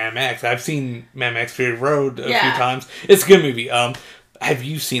in Mad Max. I've seen Mad Max Fury Road a few times. It's a good movie. Have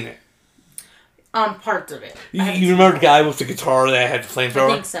you seen it? Parts of it. You remember the guy with the guitar that had the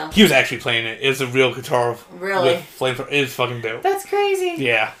flamethrower? I think so. He was actually playing it. It was a real guitar with flamethrower. It was fucking dope. That's crazy.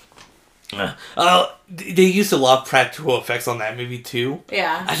 Yeah. They used a lot of practical effects on that movie too.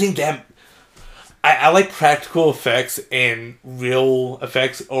 Yeah. I think that I like practical effects and real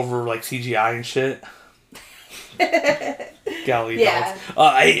effects over like CGI and shit. Golly dogs.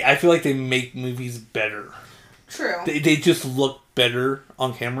 I feel like they make movies better. True. They just look better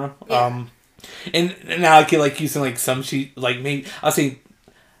on camera. Yeah. And now I can like using like some maybe I'll say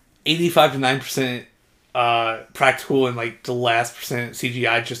 85 to 9% practical and like the last percent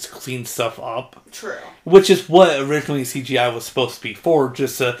CGI just to clean stuff up. True. Which is what originally CGI was supposed to be for,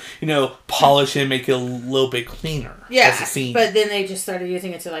 just to, polish and make it a little bit cleaner. Yeah, as a scene. But then they just started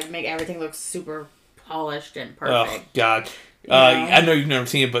using it to like make everything look super polished and perfect. Oh, God. I know you've never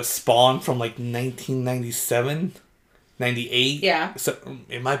seen it, but Spawn from like 1997, 98? Yeah. So,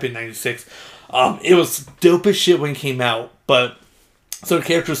 it might be 96. It was dope as shit when it came out, but... So the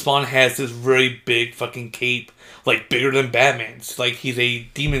character Spawn has this really big fucking cape, like bigger than Batman's. Like he's a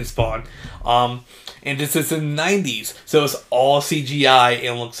demon Spawn. And this is in the 90s, so it's all CGI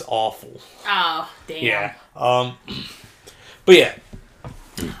and looks awful. Oh, damn. Yeah. But yeah.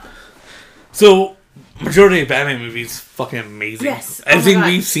 So majority of Batman movies fucking amazing. Yes. Everything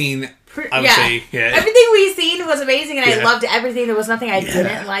we've seen, I would say, everything we've seen was amazing, and I loved everything. There was nothing I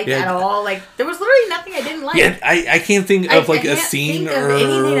didn't like at all. Like there was literally nothing I didn't like. Yeah, I can't think of a scene or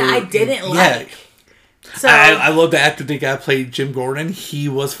anything that I didn't like. So I love the actor the guy played Jim Gordon. He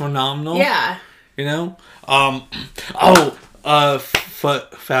was phenomenal. Yeah.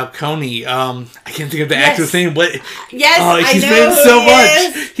 Falcone. I can't think of the actor's name, but he's been so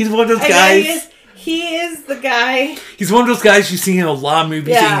much. He's one of those guys. He is the guy. He's one of those guys you see in a lot of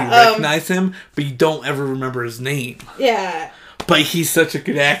movies and you recognize him, but you don't ever remember his name. Yeah. But he's such a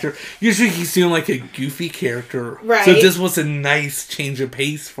good actor. Usually he's doing like a goofy character. Right. So this was a nice change of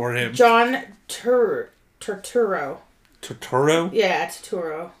pace for him. John Turturro. Turturro? Yeah,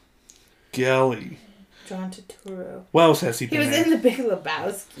 Turturro. Golly. John Turturro. What else has he been in? He was in The Big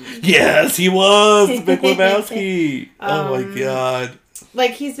Lebowski. Yes, he was! The Big Lebowski! Oh my god.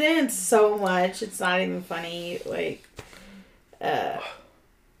 Like, he's been in so much, it's not even funny. Like,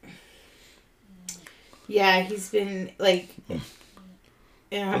 yeah, he's been, like,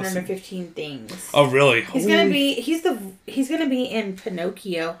 in 115 things. Oh, really? He's gonna be in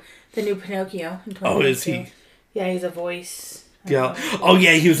Pinocchio, the new Pinocchio in 2022. Oh, is he? Yeah, he's a voice. Yeah. Oh,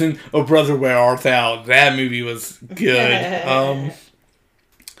 yeah, he was in Oh Brother, Where Art Thou? That movie was good.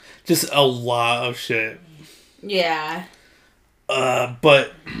 Just a lot of shit. Yeah.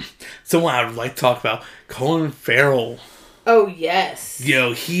 But someone I would like to talk about, Colin Farrell. Oh, yes.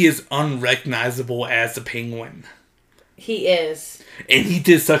 Yo, he is unrecognizable as the Penguin. He is. And he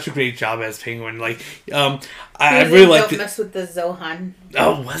did such a great job as Penguin. Like, I really liked it. Don't mess with the Zohan.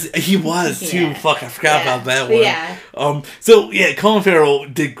 Oh, was it? He was too. Yeah. Fuck, I forgot about that one. Yeah. So yeah, Colin Farrell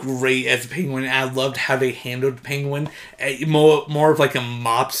did great as a Penguin. I loved how they handled the Penguin. More of like a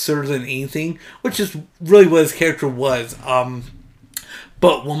mobster than anything, which is really what his character was.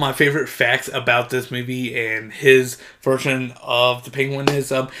 But one of my favorite facts about this movie and his version of the Penguin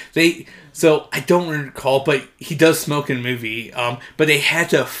is so I don't recall, but he does smoke in the movie. But they had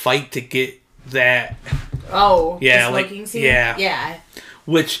to fight to get that. Oh, yeah, the smoking scene? Yeah.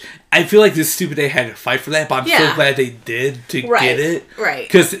 Which I feel like this stupid they had to fight for that, but I'm so glad they did to get it. Right.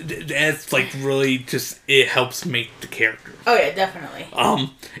 Because that's like really just, it helps make the character. Oh yeah, definitely.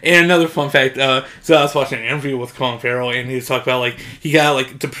 And another fun fact, so I was watching an interview with Colin Farrell, and he was talking about like he got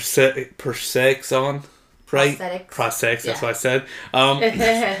like the prosthetics on, right? Prosthetics. That's what I said.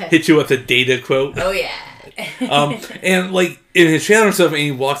 Hit you with a Data quote. Oh yeah. And like in his channel and stuff, and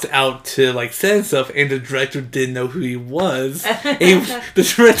he walks out to like set and stuff, and the director didn't know who he was. And the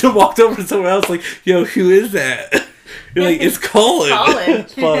director walked over to someone else, like, "Yo, who is that?" You're like, "It's Colin."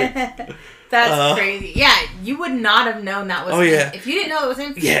 Colin. That's crazy. Yeah, you would not have known that was him. Yeah. If you didn't know it was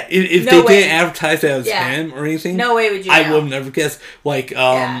him. Yeah, if they didn't advertise that it was him or anything. No way would you I would have never guessed. Like,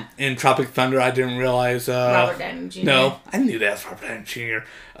 in Tropic Thunder, I didn't realize... Robert Downey Jr. No, I knew that was Robert Downey Jr.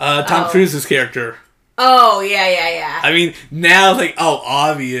 Tom Cruise's character. Oh, yeah. I mean, now it's like,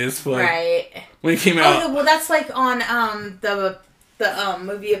 obvious. But right. When it came out... Oh, well, that's like on the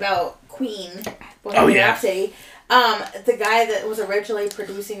movie about Queen. Bohemian Rhapsody. The guy that was originally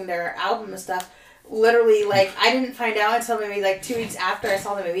producing their album and stuff, literally, like, I didn't find out until maybe, like, 2 weeks after I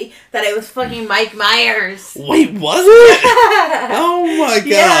saw the movie that it was fucking Mike Myers. Wait, was it? Oh, my God.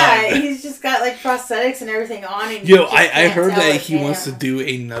 Yeah, he's just got, like, prosthetics and everything on. And yo, I heard that he wants to do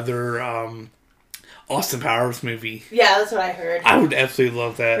another, Austin Powers movie. Yeah, that's what I heard. I would absolutely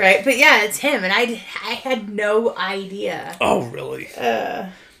love that. Right, but yeah, it's him, and I had no idea. Oh, really?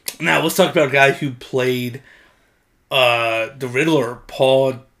 Now, let's talk about a guy who played... the Riddler,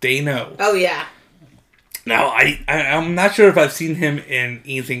 Paul Dano. Oh yeah. Now I'm not sure if I've seen him in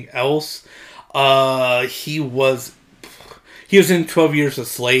anything else. He was in 12 Years a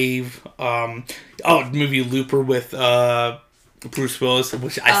Slave. The movie Looper with Bruce Willis,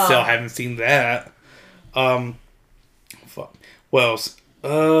 which I still haven't seen that. Fuck. What else?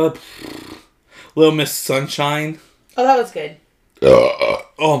 Little Miss Sunshine. Oh, that was good.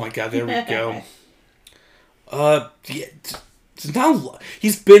 Oh my God! There we go. Yeah, not,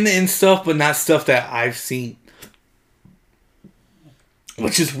 he's been in stuff, but not stuff that I've seen.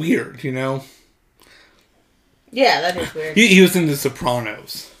 Which is weird, you know? Yeah, that is weird. He was in The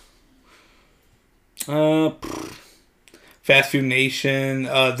Sopranos. Fast Food Nation,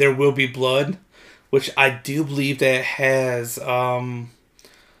 There Will Be Blood, which I do believe that has, who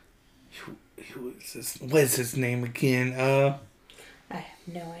is this? What is his name again? I have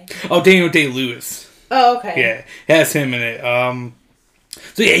no idea. Oh, Daniel Day-Lewis. Oh, okay. Yeah, it has him in it.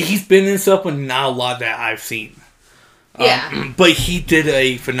 So yeah, he's been in stuff, but not a lot that I've seen. Yeah. But he did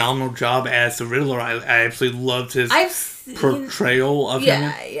a phenomenal job as the Riddler. I absolutely loved his portrayal of him.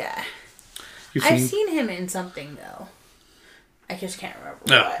 Yeah. I've seen him in something, though. I just can't remember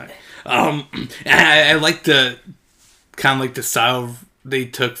what. I like the kind of like the style they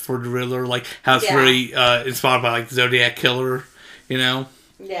took for the Riddler, like how it's very inspired by like Zodiac Killer, you know?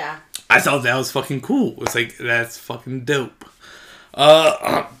 Yeah. I thought that was fucking cool. It's like, that's fucking dope.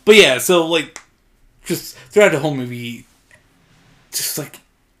 But yeah, so like, just throughout the whole movie, just like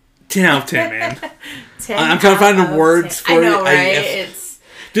 10 out of 10, man. I'm trying to find the words for it. I know, right?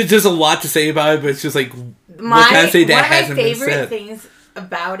 There's a lot to say about it, but it's just like, what can I say that hasn't been said? One of my favorite things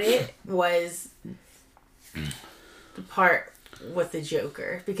about it was the part with the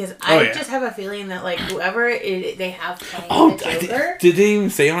Joker, because I just have a feeling that like whoever they have playing the Joker. Did they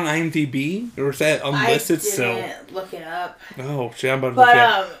even say on IMDb, or was that unlisted? I didn't look it up. Oh shit! I'm about to look it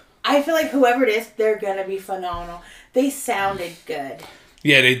up. I feel like whoever it is, they're gonna be phenomenal. They sounded good.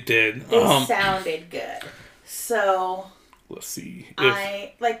 Yeah, they did. They sounded good. So let's see.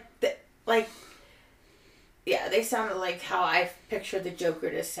 Yeah, they sounded like how I pictured the Joker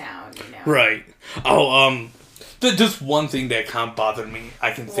to sound. You know. Right. Oh. Just one thing that kind of bothered me.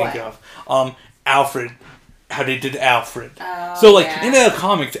 I can think of. Alfred. How they did Alfred. Oh, so in the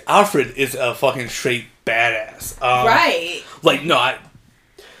comics, Alfred is a fucking straight badass. Right. Like no,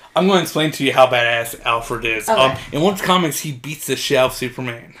 I'm going to explain to you how badass Alfred is. Okay. In one of the comics, he beats the shit out of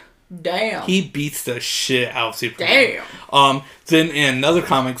Superman. Damn. He beats the shit out of Superman. Damn. Then in another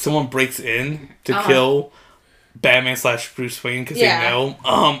comic, someone breaks in to kill Batman / Bruce Wayne because they know.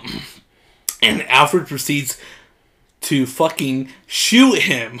 And Alfred proceeds to fucking shoot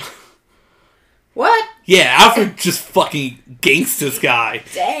him. What? Yeah, Alfred just fucking ganks this guy.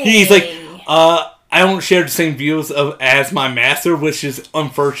 Dang. He's like, I don't share the same views as my master, which is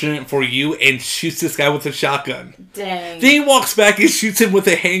unfortunate for you, and shoots this guy with a shotgun. Dang. Then he walks back and shoots him with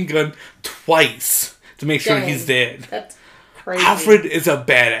a handgun twice to make sure he's dead. That's crazy. Alfred is a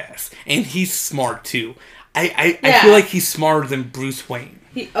badass, and he's smart too. I feel like he's smarter than Bruce Wayne.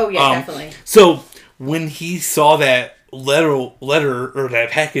 Definitely. So when he saw that letter or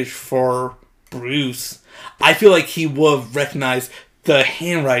that package for Bruce, I feel like he would have recognized the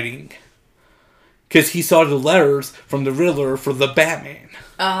handwriting. Because he saw the letters from the Riddler for the Batman.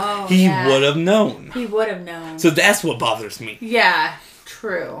 Oh, He would have known. He would have known. So that's what bothers me. Yeah,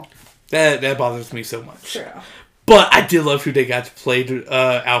 true. That bothers me so much. True. But I did love who they got to play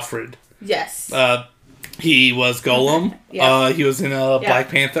Alfred. Yes. He was Gollum. He was in Black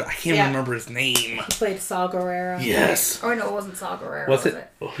Panther. I can't remember his name. He played Saw Gerrera. Yes. Or no, it wasn't Saw Gerrera. Was it?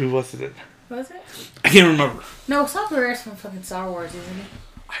 Who was it? Was it? I can't remember. No, Saw Gerrera's from fucking Star Wars, isn't he?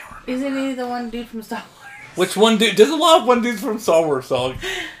 I don't remember. Isn't he the one dude from Star Wars? Which one dude? There's a lot of one dudes from Star Wars, so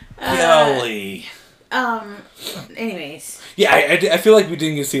golly. Anyways. Yeah, I feel like we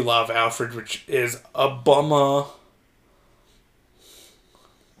didn't get to see a lot of Alfred, which is a bummer.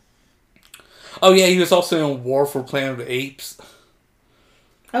 Oh yeah, he was also in War for Planet of the Apes.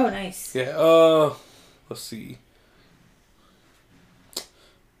 Oh, nice. Yeah, let's see.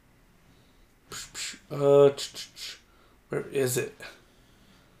 Where is it?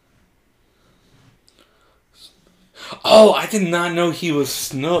 Oh, I did not know he was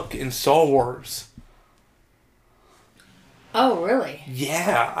Snook in Star Wars. Oh, really?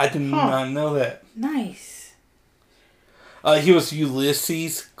 Yeah, I did not know that. Nice. He was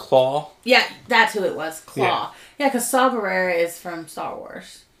Ulysses Claw. Yeah, that's who it was. Claw. Yeah, because Saw Gerrera is from Star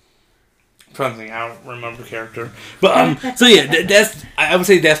Wars. Something I don't remember the character, but so yeah, that's I would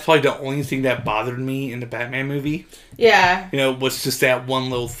say that's probably the only thing that bothered me in the Batman movie. Yeah. Was just that one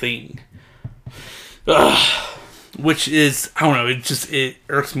little thing. Which is, I don't know, it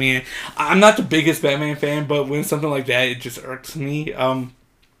irks me. I'm not the biggest Batman fan, but when something like that, it just irks me.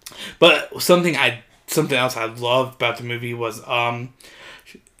 But something else I loved about the movie was the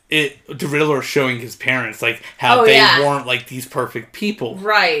Riddler showing his parents like how weren't like these perfect people,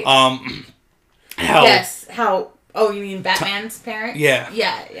 right? How you mean Batman's parents? Yeah.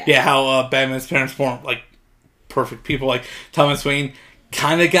 How Batman's parents weren't like perfect people. Like Thomas Wayne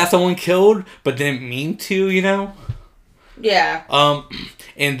kind of got someone killed, but didn't mean to, Yeah.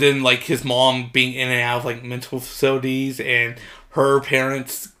 And then like his mom being in and out of like mental facilities, and her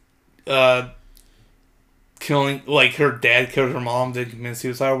parents, killing, like her dad killed her mom, then committed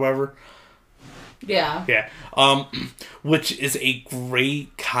suicide or whatever. Yeah. Yeah. Which is a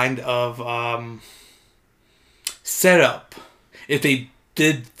great kind of setup. If they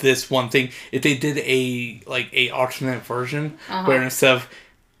did this one thing, if they did a alternate version where instead of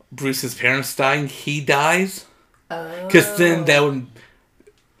Bruce's parents dying, he dies. Because then that would,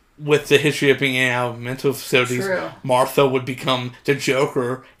 with the history of being in and out of mental facilities, Martha would become the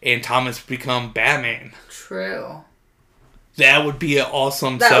Joker and Thomas would become Batman. True. That would be an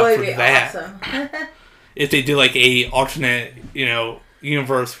awesome stuff for that. Awesome. If they did like a alternate,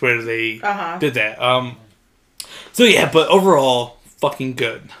 universe where they did that. So yeah, but overall, fucking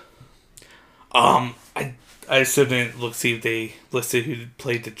good. I still didn't see if they listed who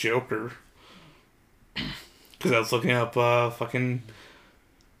played the Joker. Because I was looking up fucking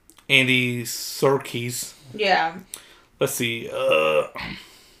Andy Serkis. Yeah. Let's see.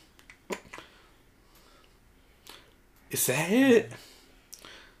 Is that it?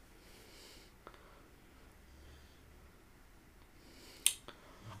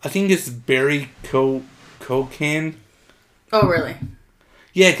 I think it's Barry Keoghan. Oh, really?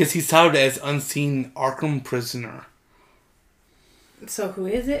 Yeah, because he's touted as unseen Arkham prisoner. So who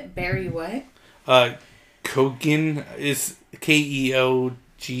is it? Barry what? Keoghan is Keoghan.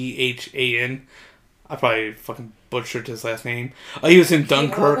 Ghan. I probably fucking butchered his last name. He was in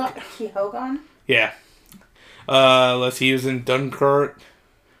Dunkirk. Kehogan? Yeah. Let's see, he was in Dunkirk.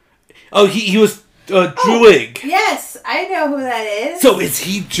 Oh, he was Druig. Yes, I know who that is. So is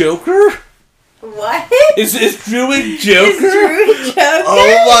he Joker? What? Is Druig Joker? Is Druig Joker?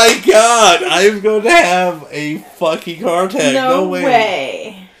 Oh my god! I'm going to have a fucking heart attack. No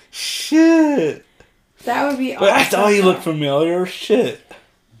way. Shit. That would be awesome. But I thought he looked familiar. Shit.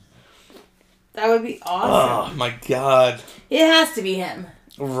 That would be awesome. Oh my god. It has to be him.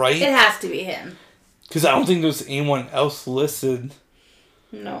 Right? It has to be him. Because I don't think there's anyone else listed.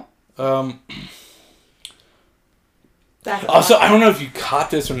 No. Also, I don't know if you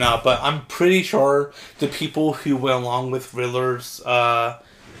caught this or not, but I'm pretty sure the people who went along with Riddler's plan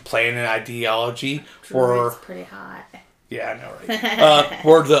and ideology were pretty hot. Yeah, I know, right?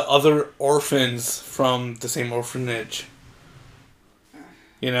 Were the other orphans from the same orphanage.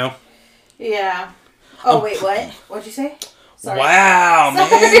 You know? Yeah. Oh, wait, what? What'd you say? Sorry. Wow,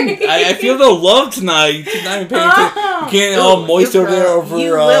 man. I feel the love tonight. Tonight, getting all moist over there over...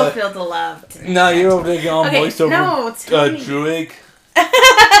 You will feel the love tonight. No, you're over there getting all moist over Druig.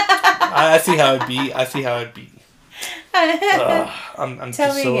 I see how it'd be. I'm Tell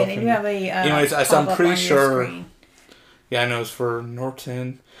just me so again, and you have a anyways, I'm pretty sure... Yeah, I know it's for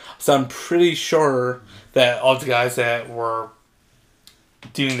Norton. So I'm pretty sure that all the guys that were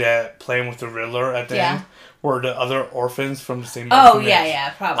doing that, playing with the Riddler at the end, were the other orphans from the same orphanage.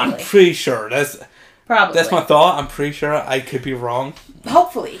 Yeah, probably. I'm pretty sure. That's my thought. I'm pretty sure. I could be wrong.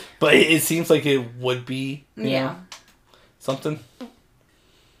 Hopefully. But it seems like it would be, you know, something.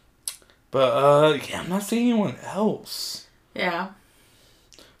 But, I'm not seeing anyone else. Yeah.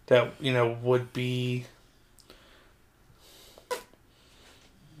 That, would be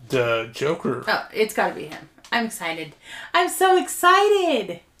the Joker. Oh, it's gotta be him. I'm excited. I'm so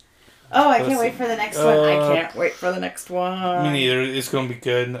excited! Oh, I can't wait for the next one. I can't wait for the next one. Me neither. It's gonna be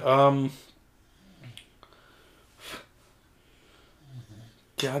good.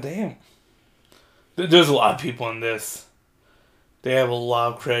 Goddamn. There's a lot of people in this. They have a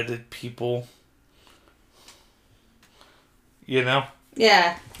lot of credited people. You know?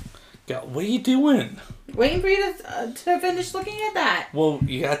 Yeah. God, what are you doing? Waiting for you to finish looking at that. Well,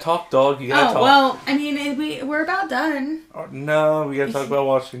 you gotta talk, dog. You gotta talk. Well, I mean, we're about done. No, we gotta talk about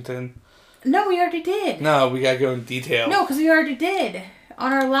Washington. No, we already did. No, we gotta go in detail. No, because we already did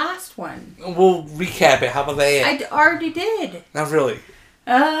on our last one. We'll recap it. How about that? I already did. Not really.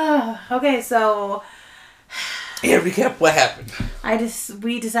 Okay, so... Yeah, recap what happened.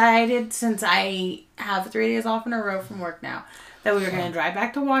 We decided, since I have 3 days off in a row from work now, that we were going to drive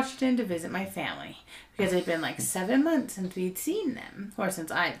back to Washington to visit my family. Because it had been 7 months since we'd seen them. Or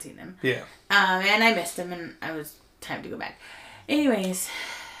since I had seen them. Yeah. And I missed them, and it was time to go back. Anyways...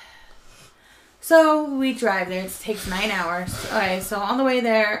 So, we drive there. It takes 9 hours. Okay, so on the way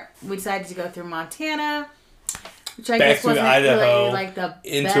there, we decided to go through Montana, which I guess wasn't Idaho, really, the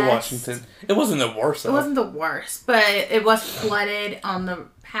into best. Washington. It wasn't the worst, though. It wasn't the worst, but it was flooded on the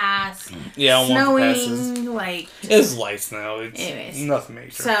pass. Yeah, on snowing, one of the passes. It's light snow. It's nothing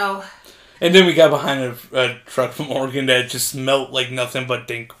major. So... And then we got behind a truck from Oregon that just smelled like nothing but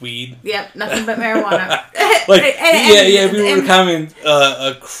dank weed. Yep, nothing but marijuana. We were coming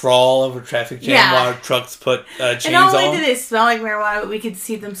a crawl of a traffic jam while our trucks put chains on. And not only did it smell like marijuana, but we could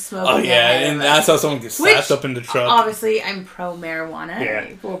see them smoking. Oh, yeah, and I saw someone get slapped up in the truck. Obviously, I'm pro-marijuana.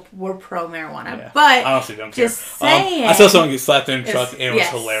 Yeah. We're pro-marijuana. Yeah. But I honestly don't care. Just saying. I saw someone get slapped in the truck, and it was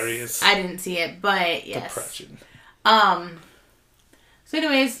hilarious. I didn't see it, but yes. Depression. So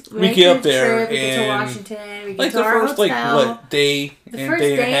anyways, we get up there we get to Washington, we get to the our first hotel. day the and first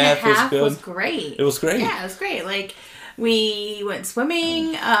day and a half was great. It was great. Yeah, it was great. We went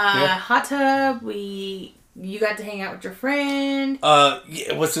swimming, hot tub, you got to hang out with your friend.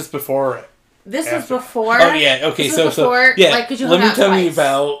 Was this before? This was before. Oh yeah, okay, let me tell you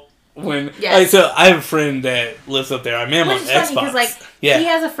about when. Yes. So I have a friend that lives up there. I met him on Xbox. Because he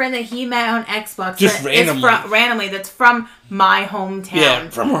has a friend that he met on Xbox. Just randomly. That's from my hometown. Yeah,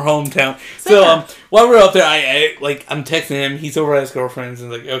 from her hometown. So while we're up there, I'm texting him. He's over at his girlfriend's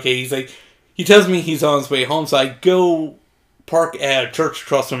and okay. He tells me he's on his way home, so I go park at a church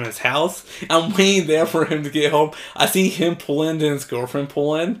across from his house. I'm waiting there for him to get home. I see him pull in, then his girlfriend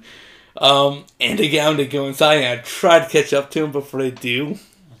pull in. And they get him to go inside, and I try to catch up to him before they do.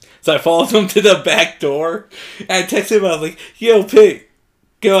 So I followed him to the back door, and I texted him, I was like, yo, Pete,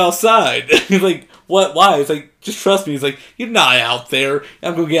 go outside. He's like, what? Why? It's like, just trust me. He's like, you're not out there.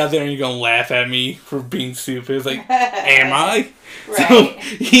 I'm going to get out there and you're going to laugh at me for being stupid. It's like, am I? Right. So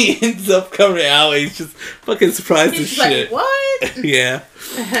he ends up coming out and he's just fucking surprised as shit. Like, what? Yeah.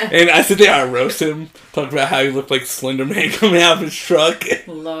 And I sit there, I roast him, talk about how he looked like Slender Man coming out of his truck.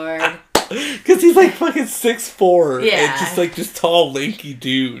 Lord. Because he's like fucking 6'4". Yeah. And just like this tall, lanky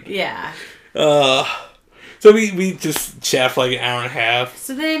dude. Yeah. So we just chat for like an hour and a half.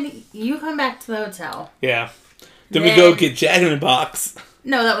 So then you come back to the hotel. Yeah. Then we go get Jack in the Box.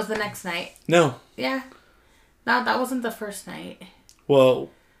 No, that was the next night. No. Yeah. No, that wasn't the first night. Well,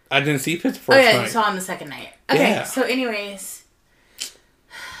 I didn't see Pitts the first night. You saw him the second night. Okay, so anyways.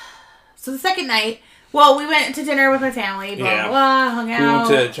 So the second night, well, we went to dinner with my family, blah, blah, blah, hung out.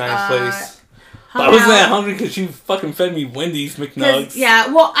 We went to Johnny's place. I wasn't that hungry because you fucking fed me Wendy's McNuggets. Yeah,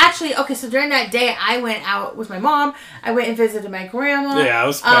 well, actually, okay, so during that day, I went out with my mom. I went and visited my grandma. Yeah, I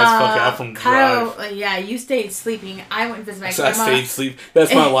was passed fuck out from Kyle, drive. Yeah, you stayed sleeping. I went and visited my grandma. I stayed sleeping.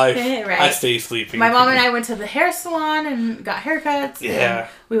 That's my life. Right. I stayed sleeping. My mom and I went to the hair salon and got haircuts. Yeah.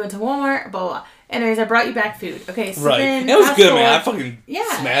 We went to Walmart, blah, blah. Anyways, I brought you back food. Okay, so right. then It was good, man. I fucking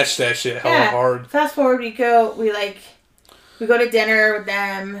smashed that shit hella hard. Fast forward, we go to dinner with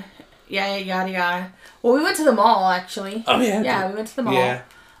them. Yeah, yada, yada. Well, we went to the mall, actually. Oh, yeah? Yeah, we went to the mall. Yeah.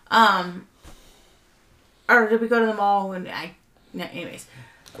 Or did we go to the mall when no, anyways.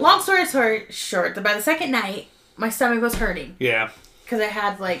 Long story short, by the second night, my stomach was hurting. Yeah. Because I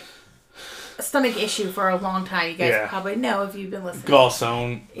had, like, a stomach issue for a long time. You guys probably know if you've been listening.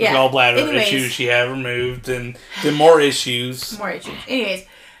 Gallstone, gallbladder issues she had removed, and then more issues. Anyways,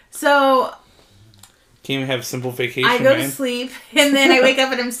 so... Can't even have a simple vacation, I go to sleep, and then I wake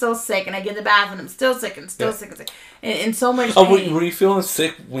up and I'm still sick, and I get in the bath and I'm still sick and still sick and sick. And so much pain. Oh, were you feeling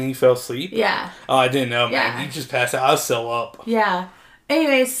sick when you fell asleep? Yeah. Oh, I didn't know, man. You just passed out. I was still up. Yeah.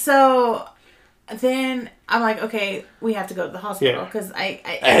 Anyway, so then I'm like, okay, we have to go to the hospital, because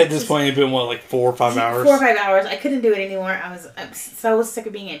at this point, it'd been, what, like 4 or 5 hours? 4 or 5 hours. I couldn't do it anymore. I'm so sick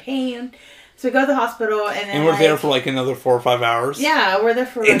of being in pain. So we go to the hospital, and then we're there for like another 4 or 5 hours. Yeah, we're there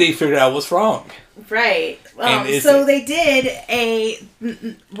for. And they figured out what's wrong. Right. So they did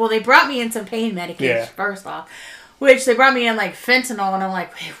they brought me in some pain medication first off, which they brought me in like fentanyl, and I'm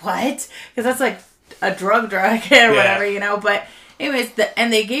like, wait, what? Because that's like a drug or whatever, you know. But anyways,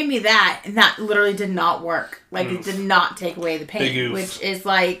 and they gave me that, and that literally did not work. Like it did not take away the pain, which is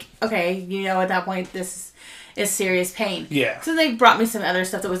like, okay, you know, at that point this is serious pain. Yeah. So they brought me some other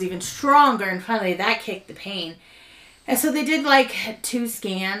stuff that was even stronger, and finally that kicked the pain. And so they did like 2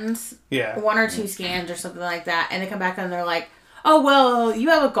 scans. Yeah. 1 or 2 scans or something like that. And they come back and they're like, oh, well, you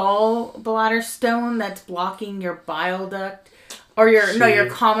have a gallbladder stone that's blocking your bile duct. Or your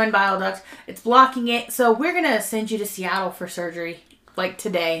common bile duct. It's blocking it. So we're going to send you to Seattle for surgery. Like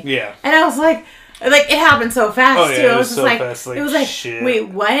today. Yeah. And I was like it happened so fast too. It was so fast. It was like, shit. Wait,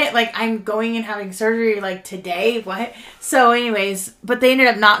 what? Like I'm going and having surgery like today? What? So anyways, but they ended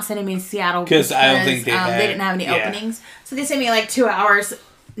up not sending me to Seattle because I don't think they didn't have any openings. So they sent me like 2 hours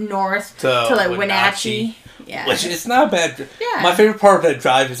north to like Wenatchee. Yeah. Which it's not bad. Yeah. My favorite part of that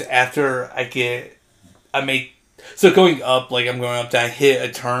drive is after so going up, like I'm going up, then I hit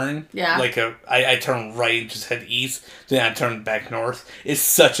a turn. Yeah. Like I turn right and just head east. Then I turn back north. It's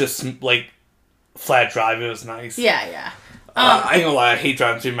such a flat drive. It was nice. Yeah, yeah. I ain't gonna lie, I hate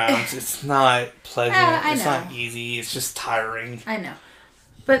driving through mountains. It's not pleasant. It's not easy. It's just tiring. I know.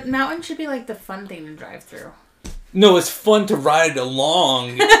 But mountains should be like the fun thing to drive through. No, it's fun to ride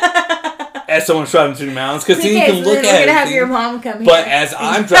along as someone's driving through the mountains, because then you can look at it. We're gonna have your mom come here. But as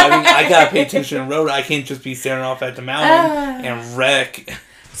I'm driving, I gotta pay attention to the road. I can't just be staring off at the mountain and wreck.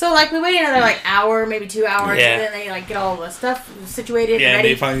 So, like, we wait another, like, hour, maybe 2 hours, and then they, like, get all the stuff situated and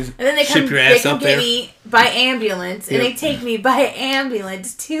ready. And then they come get me by ambulance, and they take me by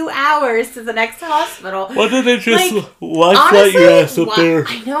ambulance 2 hours to the next hospital. Why did they just flight your ass up there?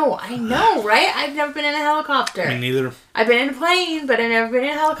 I know, right? I've never been in a helicopter. Me neither. I've been in a plane, but I've never been in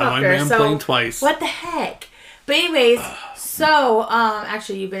a helicopter. I've been in a plane twice. What the heck? But anyways,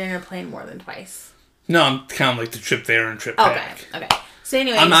 actually, you've been in a plane more than twice. No, I'm counting, like, the trip there and trip back. Okay. So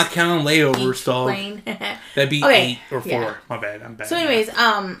anyways, I'm not counting layovers, so that'd be 8 or 4. Yeah. My bad, I'm bad. So anyways,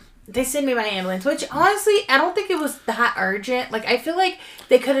 they sent me by ambulance, which honestly, I don't think it was that urgent. Like, I feel like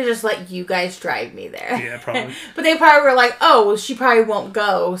they could have just let you guys drive me there. Yeah, probably. But they probably were like, oh, well, she probably won't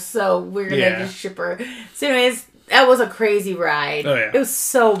go, so we're going to just ship her. So anyways, that was a crazy ride. Oh, yeah. It was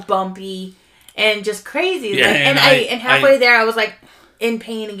so bumpy and just crazy. Yeah, like, and halfway there, I was like in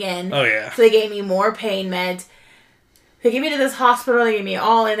pain again. Oh, yeah. So they gave me more pain meds. They gave me to this hospital. They gave me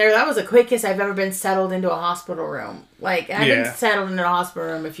all in there. That was the quickest I've ever been settled into a hospital room. Like, I've been settled into a hospital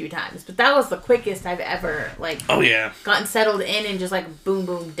room a few times. But that was the quickest I've ever, like... Oh, yeah. Gotten settled in and just, like, boom,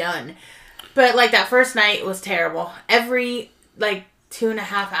 boom, done. But, like, that first night was terrible. Every, like,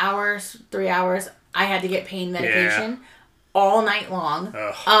 2.5 hours, 3 hours, I had to get pain medication all night long.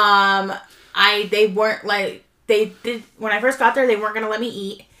 Ugh. They weren't, like... They did... When I first got there, they weren't going to let me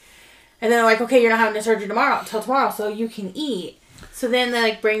eat. And then they're like, okay, you're not having a surgery till tomorrow, so you can eat. So then they,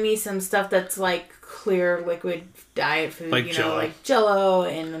 like, bring me some stuff that's, like, clear, liquid diet food, like Jell-O. Like Jell-O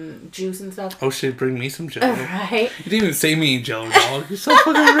and juice and stuff. Oh, shit, bring me some Jell-O. Right. You didn't even say me Jell-O, dog. You're so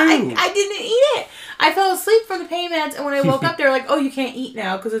fucking rude. I didn't eat it. I fell asleep from the pain meds, and when I woke up, they were like, oh, you can't eat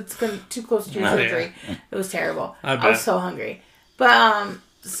now because it's been too close to your surgery. Yeah. It was terrible. I was so hungry. But,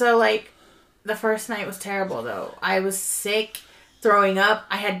 so, like, the first night was terrible, though. I was sick. Throwing up.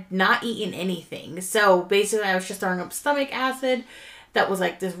 I had not eaten anything. So basically I was just throwing up stomach acid that was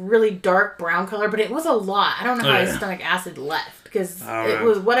like this really dark brown color, but it was a lot. I don't know how my stomach acid left because it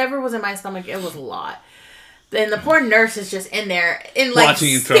was whatever was in my stomach, it was a lot. And the poor nurse is just in there and like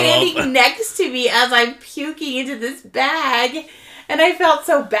standing next to me as I'm puking into this bag. And I felt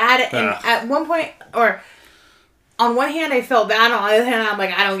so bad. And at one point, or on one hand I felt bad, on the other hand I'm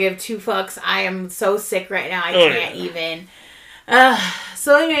like, I don't give two fucks. I am so sick right now. I can't even.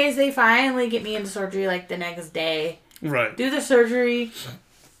 So anyways, they finally get me into surgery like the next day. Right. Do the surgery,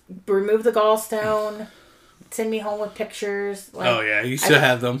 remove the gallstone, send me home with pictures. Like, oh yeah, you still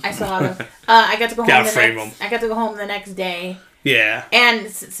have them. I still have them. I got to go home. I got to go home the next day. Yeah. And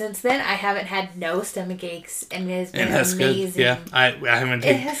since then, I haven't had no stomach aches, and it's been amazing. Good. Yeah, I haven't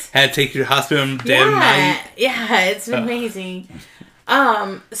had to take you to the hospital day and night. Yeah, it's amazing.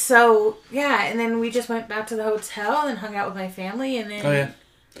 So, yeah, and then we just went back to the hotel and hung out with my family, and then... Oh, yeah.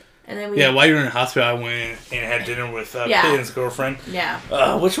 And then while you were in the hospital, I went and had dinner with Peyton's girlfriend.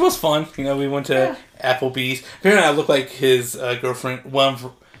 Yeah. Which was fun. You know, we went to Applebee's. Apparently, I looked like his girlfriend, one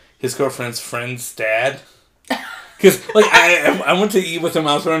of his girlfriend's friend's dad. Because, like, I went to eat with him.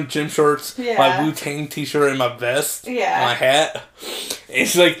 I was wearing gym shorts, my Wu-Tang t-shirt, and my vest, my hat. And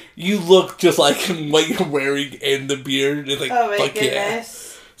she's like, you look just like what you're wearing and the beard. It's like, oh my fuck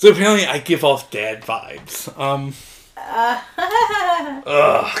goodness. Yeah. So apparently I give off dad vibes.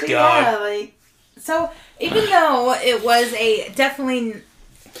 Oh, God. Yeah, like, so even though it was definitely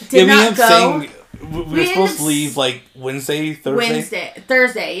did not go... We were supposed to leave, like, Thursday,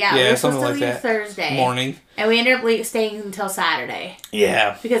 yeah. We were supposed to leave Thursday. Morning. And we ended up staying until Saturday.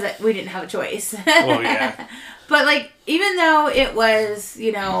 Yeah. Because we didn't have a choice. Oh, yeah. But, like, even though it was,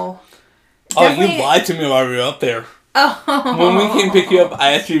 you know... Oh, you lied to me while we were up there. Oh. When we came pick you up,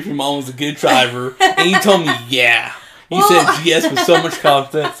 I asked you if your mom was a good driver, and you told me, yeah. You said yes with so much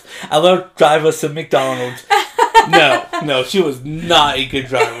confidence. I let her drive us to McDonald's. No, she was not a good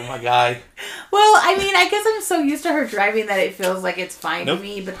driver, my guy. Well, I mean, I guess I'm so used to her driving that it feels like it's fine to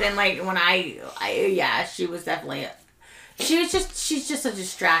me. But then, like, when she was definitely... She's just a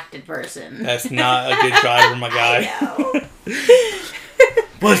distracted person. That's not a good driver, my guy. I know.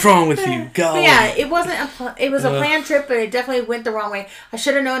 What's wrong with you? Go. But yeah, it wasn't it was a planned trip, but it definitely went the wrong way. I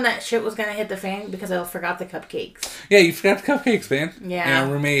should have known that shit was going to hit the fan because I forgot the cupcakes. Yeah, you forgot the cupcakes, man. Yeah. And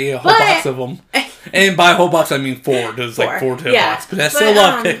our roommate ate a whole box of them. And by a whole box, I mean 4. There's like 4 to a box. But that's still a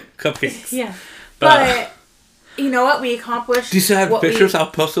lot of cupcakes. Yeah. But you know what? We accomplished. Do you still have pictures?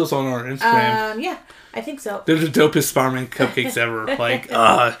 I'll post those on our Instagram. Yeah. I think so. They're the dopest Spider-Man cupcakes ever. Like,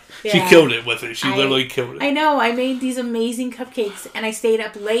 she killed it with it. She literally killed it. I know. I made these amazing cupcakes, and I stayed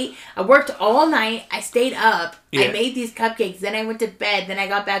up late. I worked all night. I stayed up. Yeah. I made these cupcakes. Then I went to bed. Then I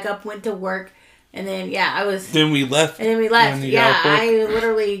got back up, went to work. And then, I was... Then we left. Yeah, I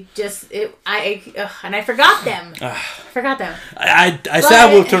literally just... and I forgot them. I said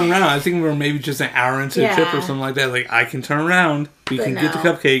I would turn around. I think we were maybe just an hour into the trip or something like that. Like, I can turn around. We can get the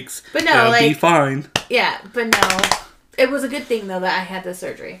cupcakes. But no, it'll be fine. Yeah, but no. It was a good thing, though, that I had the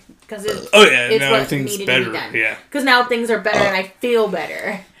surgery. Because it's now what everything's needed better. to be done. Yeah. Because now things are better and I feel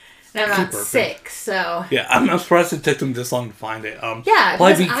better. And I'm not sick, so... Yeah, I'm not surprised it took them this long to find it. Yeah,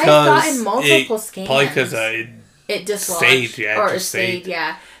 because I've gotten multiple scans. Probably because it stayed, dislodged. it stayed.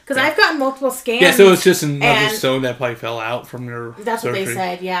 Yeah. Because I've gotten multiple scans. Yeah, so it's just another stone that probably fell out from your That's surgery. what they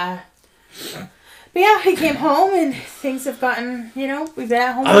said, yeah. But yeah, I came home and things have gotten, we've been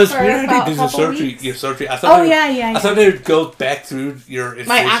at home for about a couple weeks. Your surgery. I thought I thought they would go back through your incision.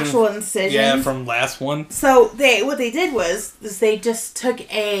 My actual incision. Yeah, from last one. So what they did was they just took so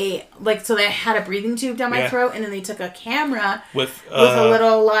they had a breathing tube down my throat, and then they took a camera with a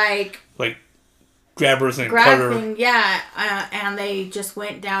little like grabbers and cutter. Thing, and they just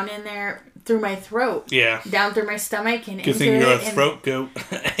went down in there, through my throat. Yeah. Down through my stomach and into it. You're a throat goat.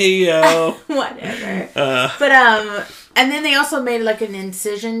 Hey, yo. Whatever. But, and then they also made like an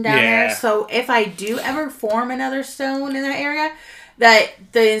incision down there. So if I do ever form another stone in that area, that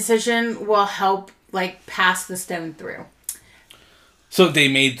the incision will help like pass the stone through. So they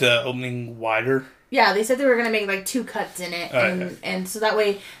made the opening wider? Yeah, they said they were going to make like 2 cuts in it. And so that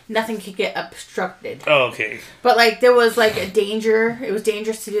way nothing could get obstructed. Oh, okay. But like there was like a danger. It was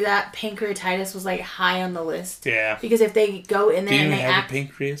dangerous to do that. Pancreatitis was like high on the list. Yeah. Because if they go in there and they have a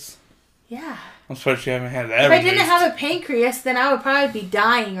pancreas? Yeah. I'm surprised you haven't had that. If I didn't have a pancreas, then I would probably be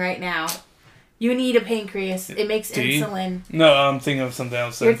dying right now. You need a pancreas. It makes insulin. No, I'm thinking of something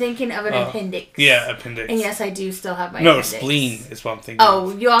else. You're thinking of an appendix. Yeah, appendix. And yes, I do still have my appendix. Spleen is what I'm thinking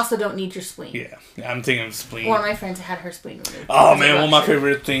of. You also don't need your spleen. Yeah, I'm thinking of spleen. One of my friends had her spleen removed. Oh, man, one of my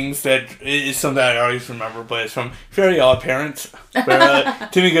favorite things that is something I always remember, but it's from Very Odd Parents, where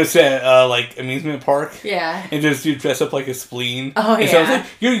Timmy goes to, like, amusement park. Yeah. And just you dress up like a spleen. Oh, yeah. And so I was like,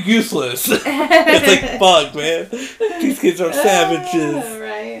 you're useless. It's like, fuck, man. These kids are savages.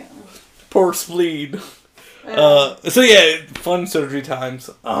 Right. Poor spleen. So yeah, fun surgery times.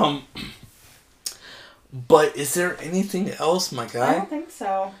 But is there anything else, my guy? I don't think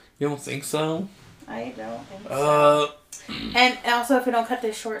so. You don't think so? I don't think so. And also, if we don't cut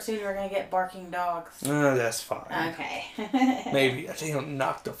this short soon, we're gonna get barking dogs. That's fine. Okay. Maybe. I think I'll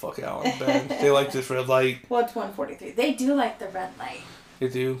knock the fuck out of bed. They like this red light. Well, it's 1:43. They do like the red light. They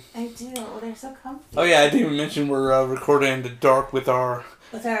do? They do. They're so comfy. Oh yeah, I didn't even mention we're recording in the dark with our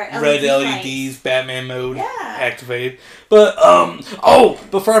red LEDs, lights. Batman mode activated. But,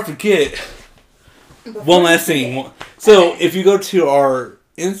 before I forget, one last thing. So, if you go to our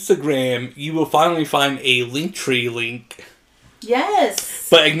Instagram, you will finally find a Linktree link. Yes.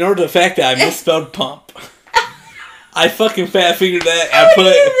 But ignore the fact that I misspelled pump. I fucking fat fingered that.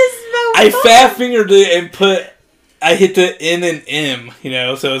 I fat fingered it and I hit the N and M,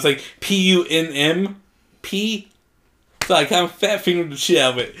 so it's like PUNMP. So I kind of fat fingered the shit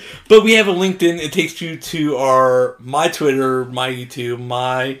out of it. But we have a LinkedIn. It takes you to my Twitter, my YouTube,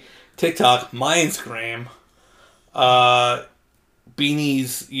 my TikTok, my Instagram,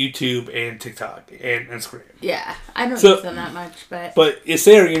 Beanie's YouTube and TikTok and Instagram. Yeah, I don't use them that much, but it's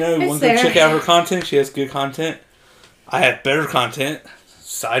there. You want to check out her content. She has good content. I have better content.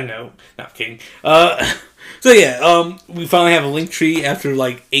 Side note, not kidding. So yeah, we finally have a Linktree after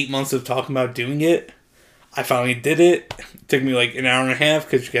like 8 months of talking about doing it. I finally did it. It took me like an hour and a half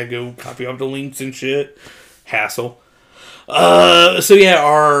because you gotta go copy up the links and shit. Hassle. So yeah,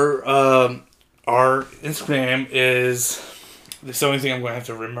 our Instagram is the only thing I'm gonna have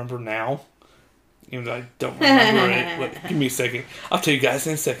to remember now. Even though I don't remember it. But give me a second. I'll tell you guys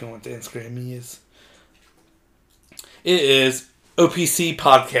in a second what the Instagram is. It is OPC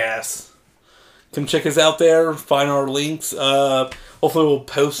Podcast. Come check us out there. Find our links. Hopefully we'll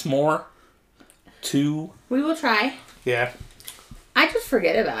post more. We will try. Yeah. I just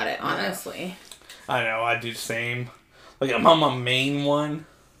forget about it, honestly. I know. I do the same. Like, I'm on my main one.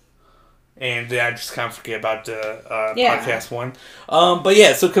 And then I just kind of forget about the podcast one. But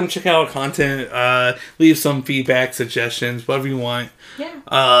yeah, so come check out our content. Leave some feedback, suggestions, whatever you want.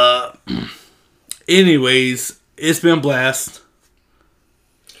 Yeah. Anyways, it's been a blast.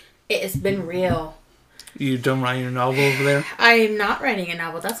 It has been real. You done writing a novel over there? I'm not writing a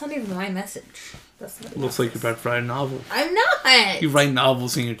novel. That's not even my message. Looks like you're about to write a novel. I'm not. You write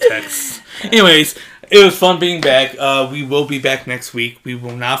novels in your texts. Anyways, it was fun being back. We will be back next week. We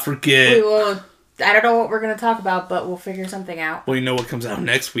will not forget. We will. I don't know what we're going to talk about, but we'll figure something out. Well, you know what comes out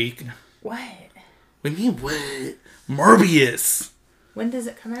next week. What? What do you mean, what? Morbius. When does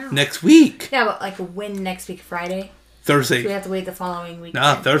it come out? Next week. Yeah, but like when next week? Friday? Thursday. So we have to wait the following week.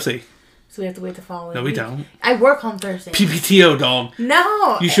 Nah, Thursday. So we have to wait the following week. No, we don't. I work on Thursday. PPTO, dog.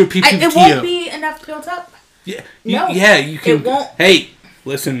 No. You should PPTO. It won't be enough built up. Yeah. No. Yeah, you can. It won't. Hey,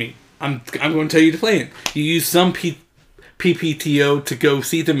 listen to me. I'm going to tell you the plan. You use some PPTO to go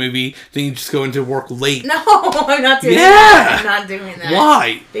see the movie, then you just go into work late. No, I'm not doing that. I'm not doing that.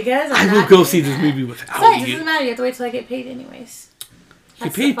 Why? Because I will go see this movie without you. It doesn't matter. You have to wait till I get paid anyways.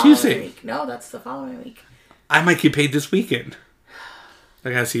 Get paid Tuesday. Week. No, that's the following week. I might get paid this weekend.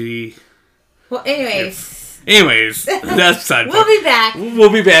 I gotta see. Well, anyways. That's side. We'll be back.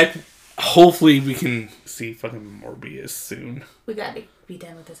 We'll be back. Hopefully, we can see fucking Morbius soon. We gotta be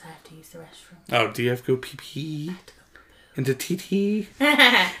done with this. I have to use the restroom. Oh, do you have to go pee? Into TT?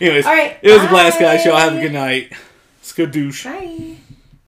 Anyways, all right. It was a blast, guys. Y'all have a good night. Let's go douche. Bye.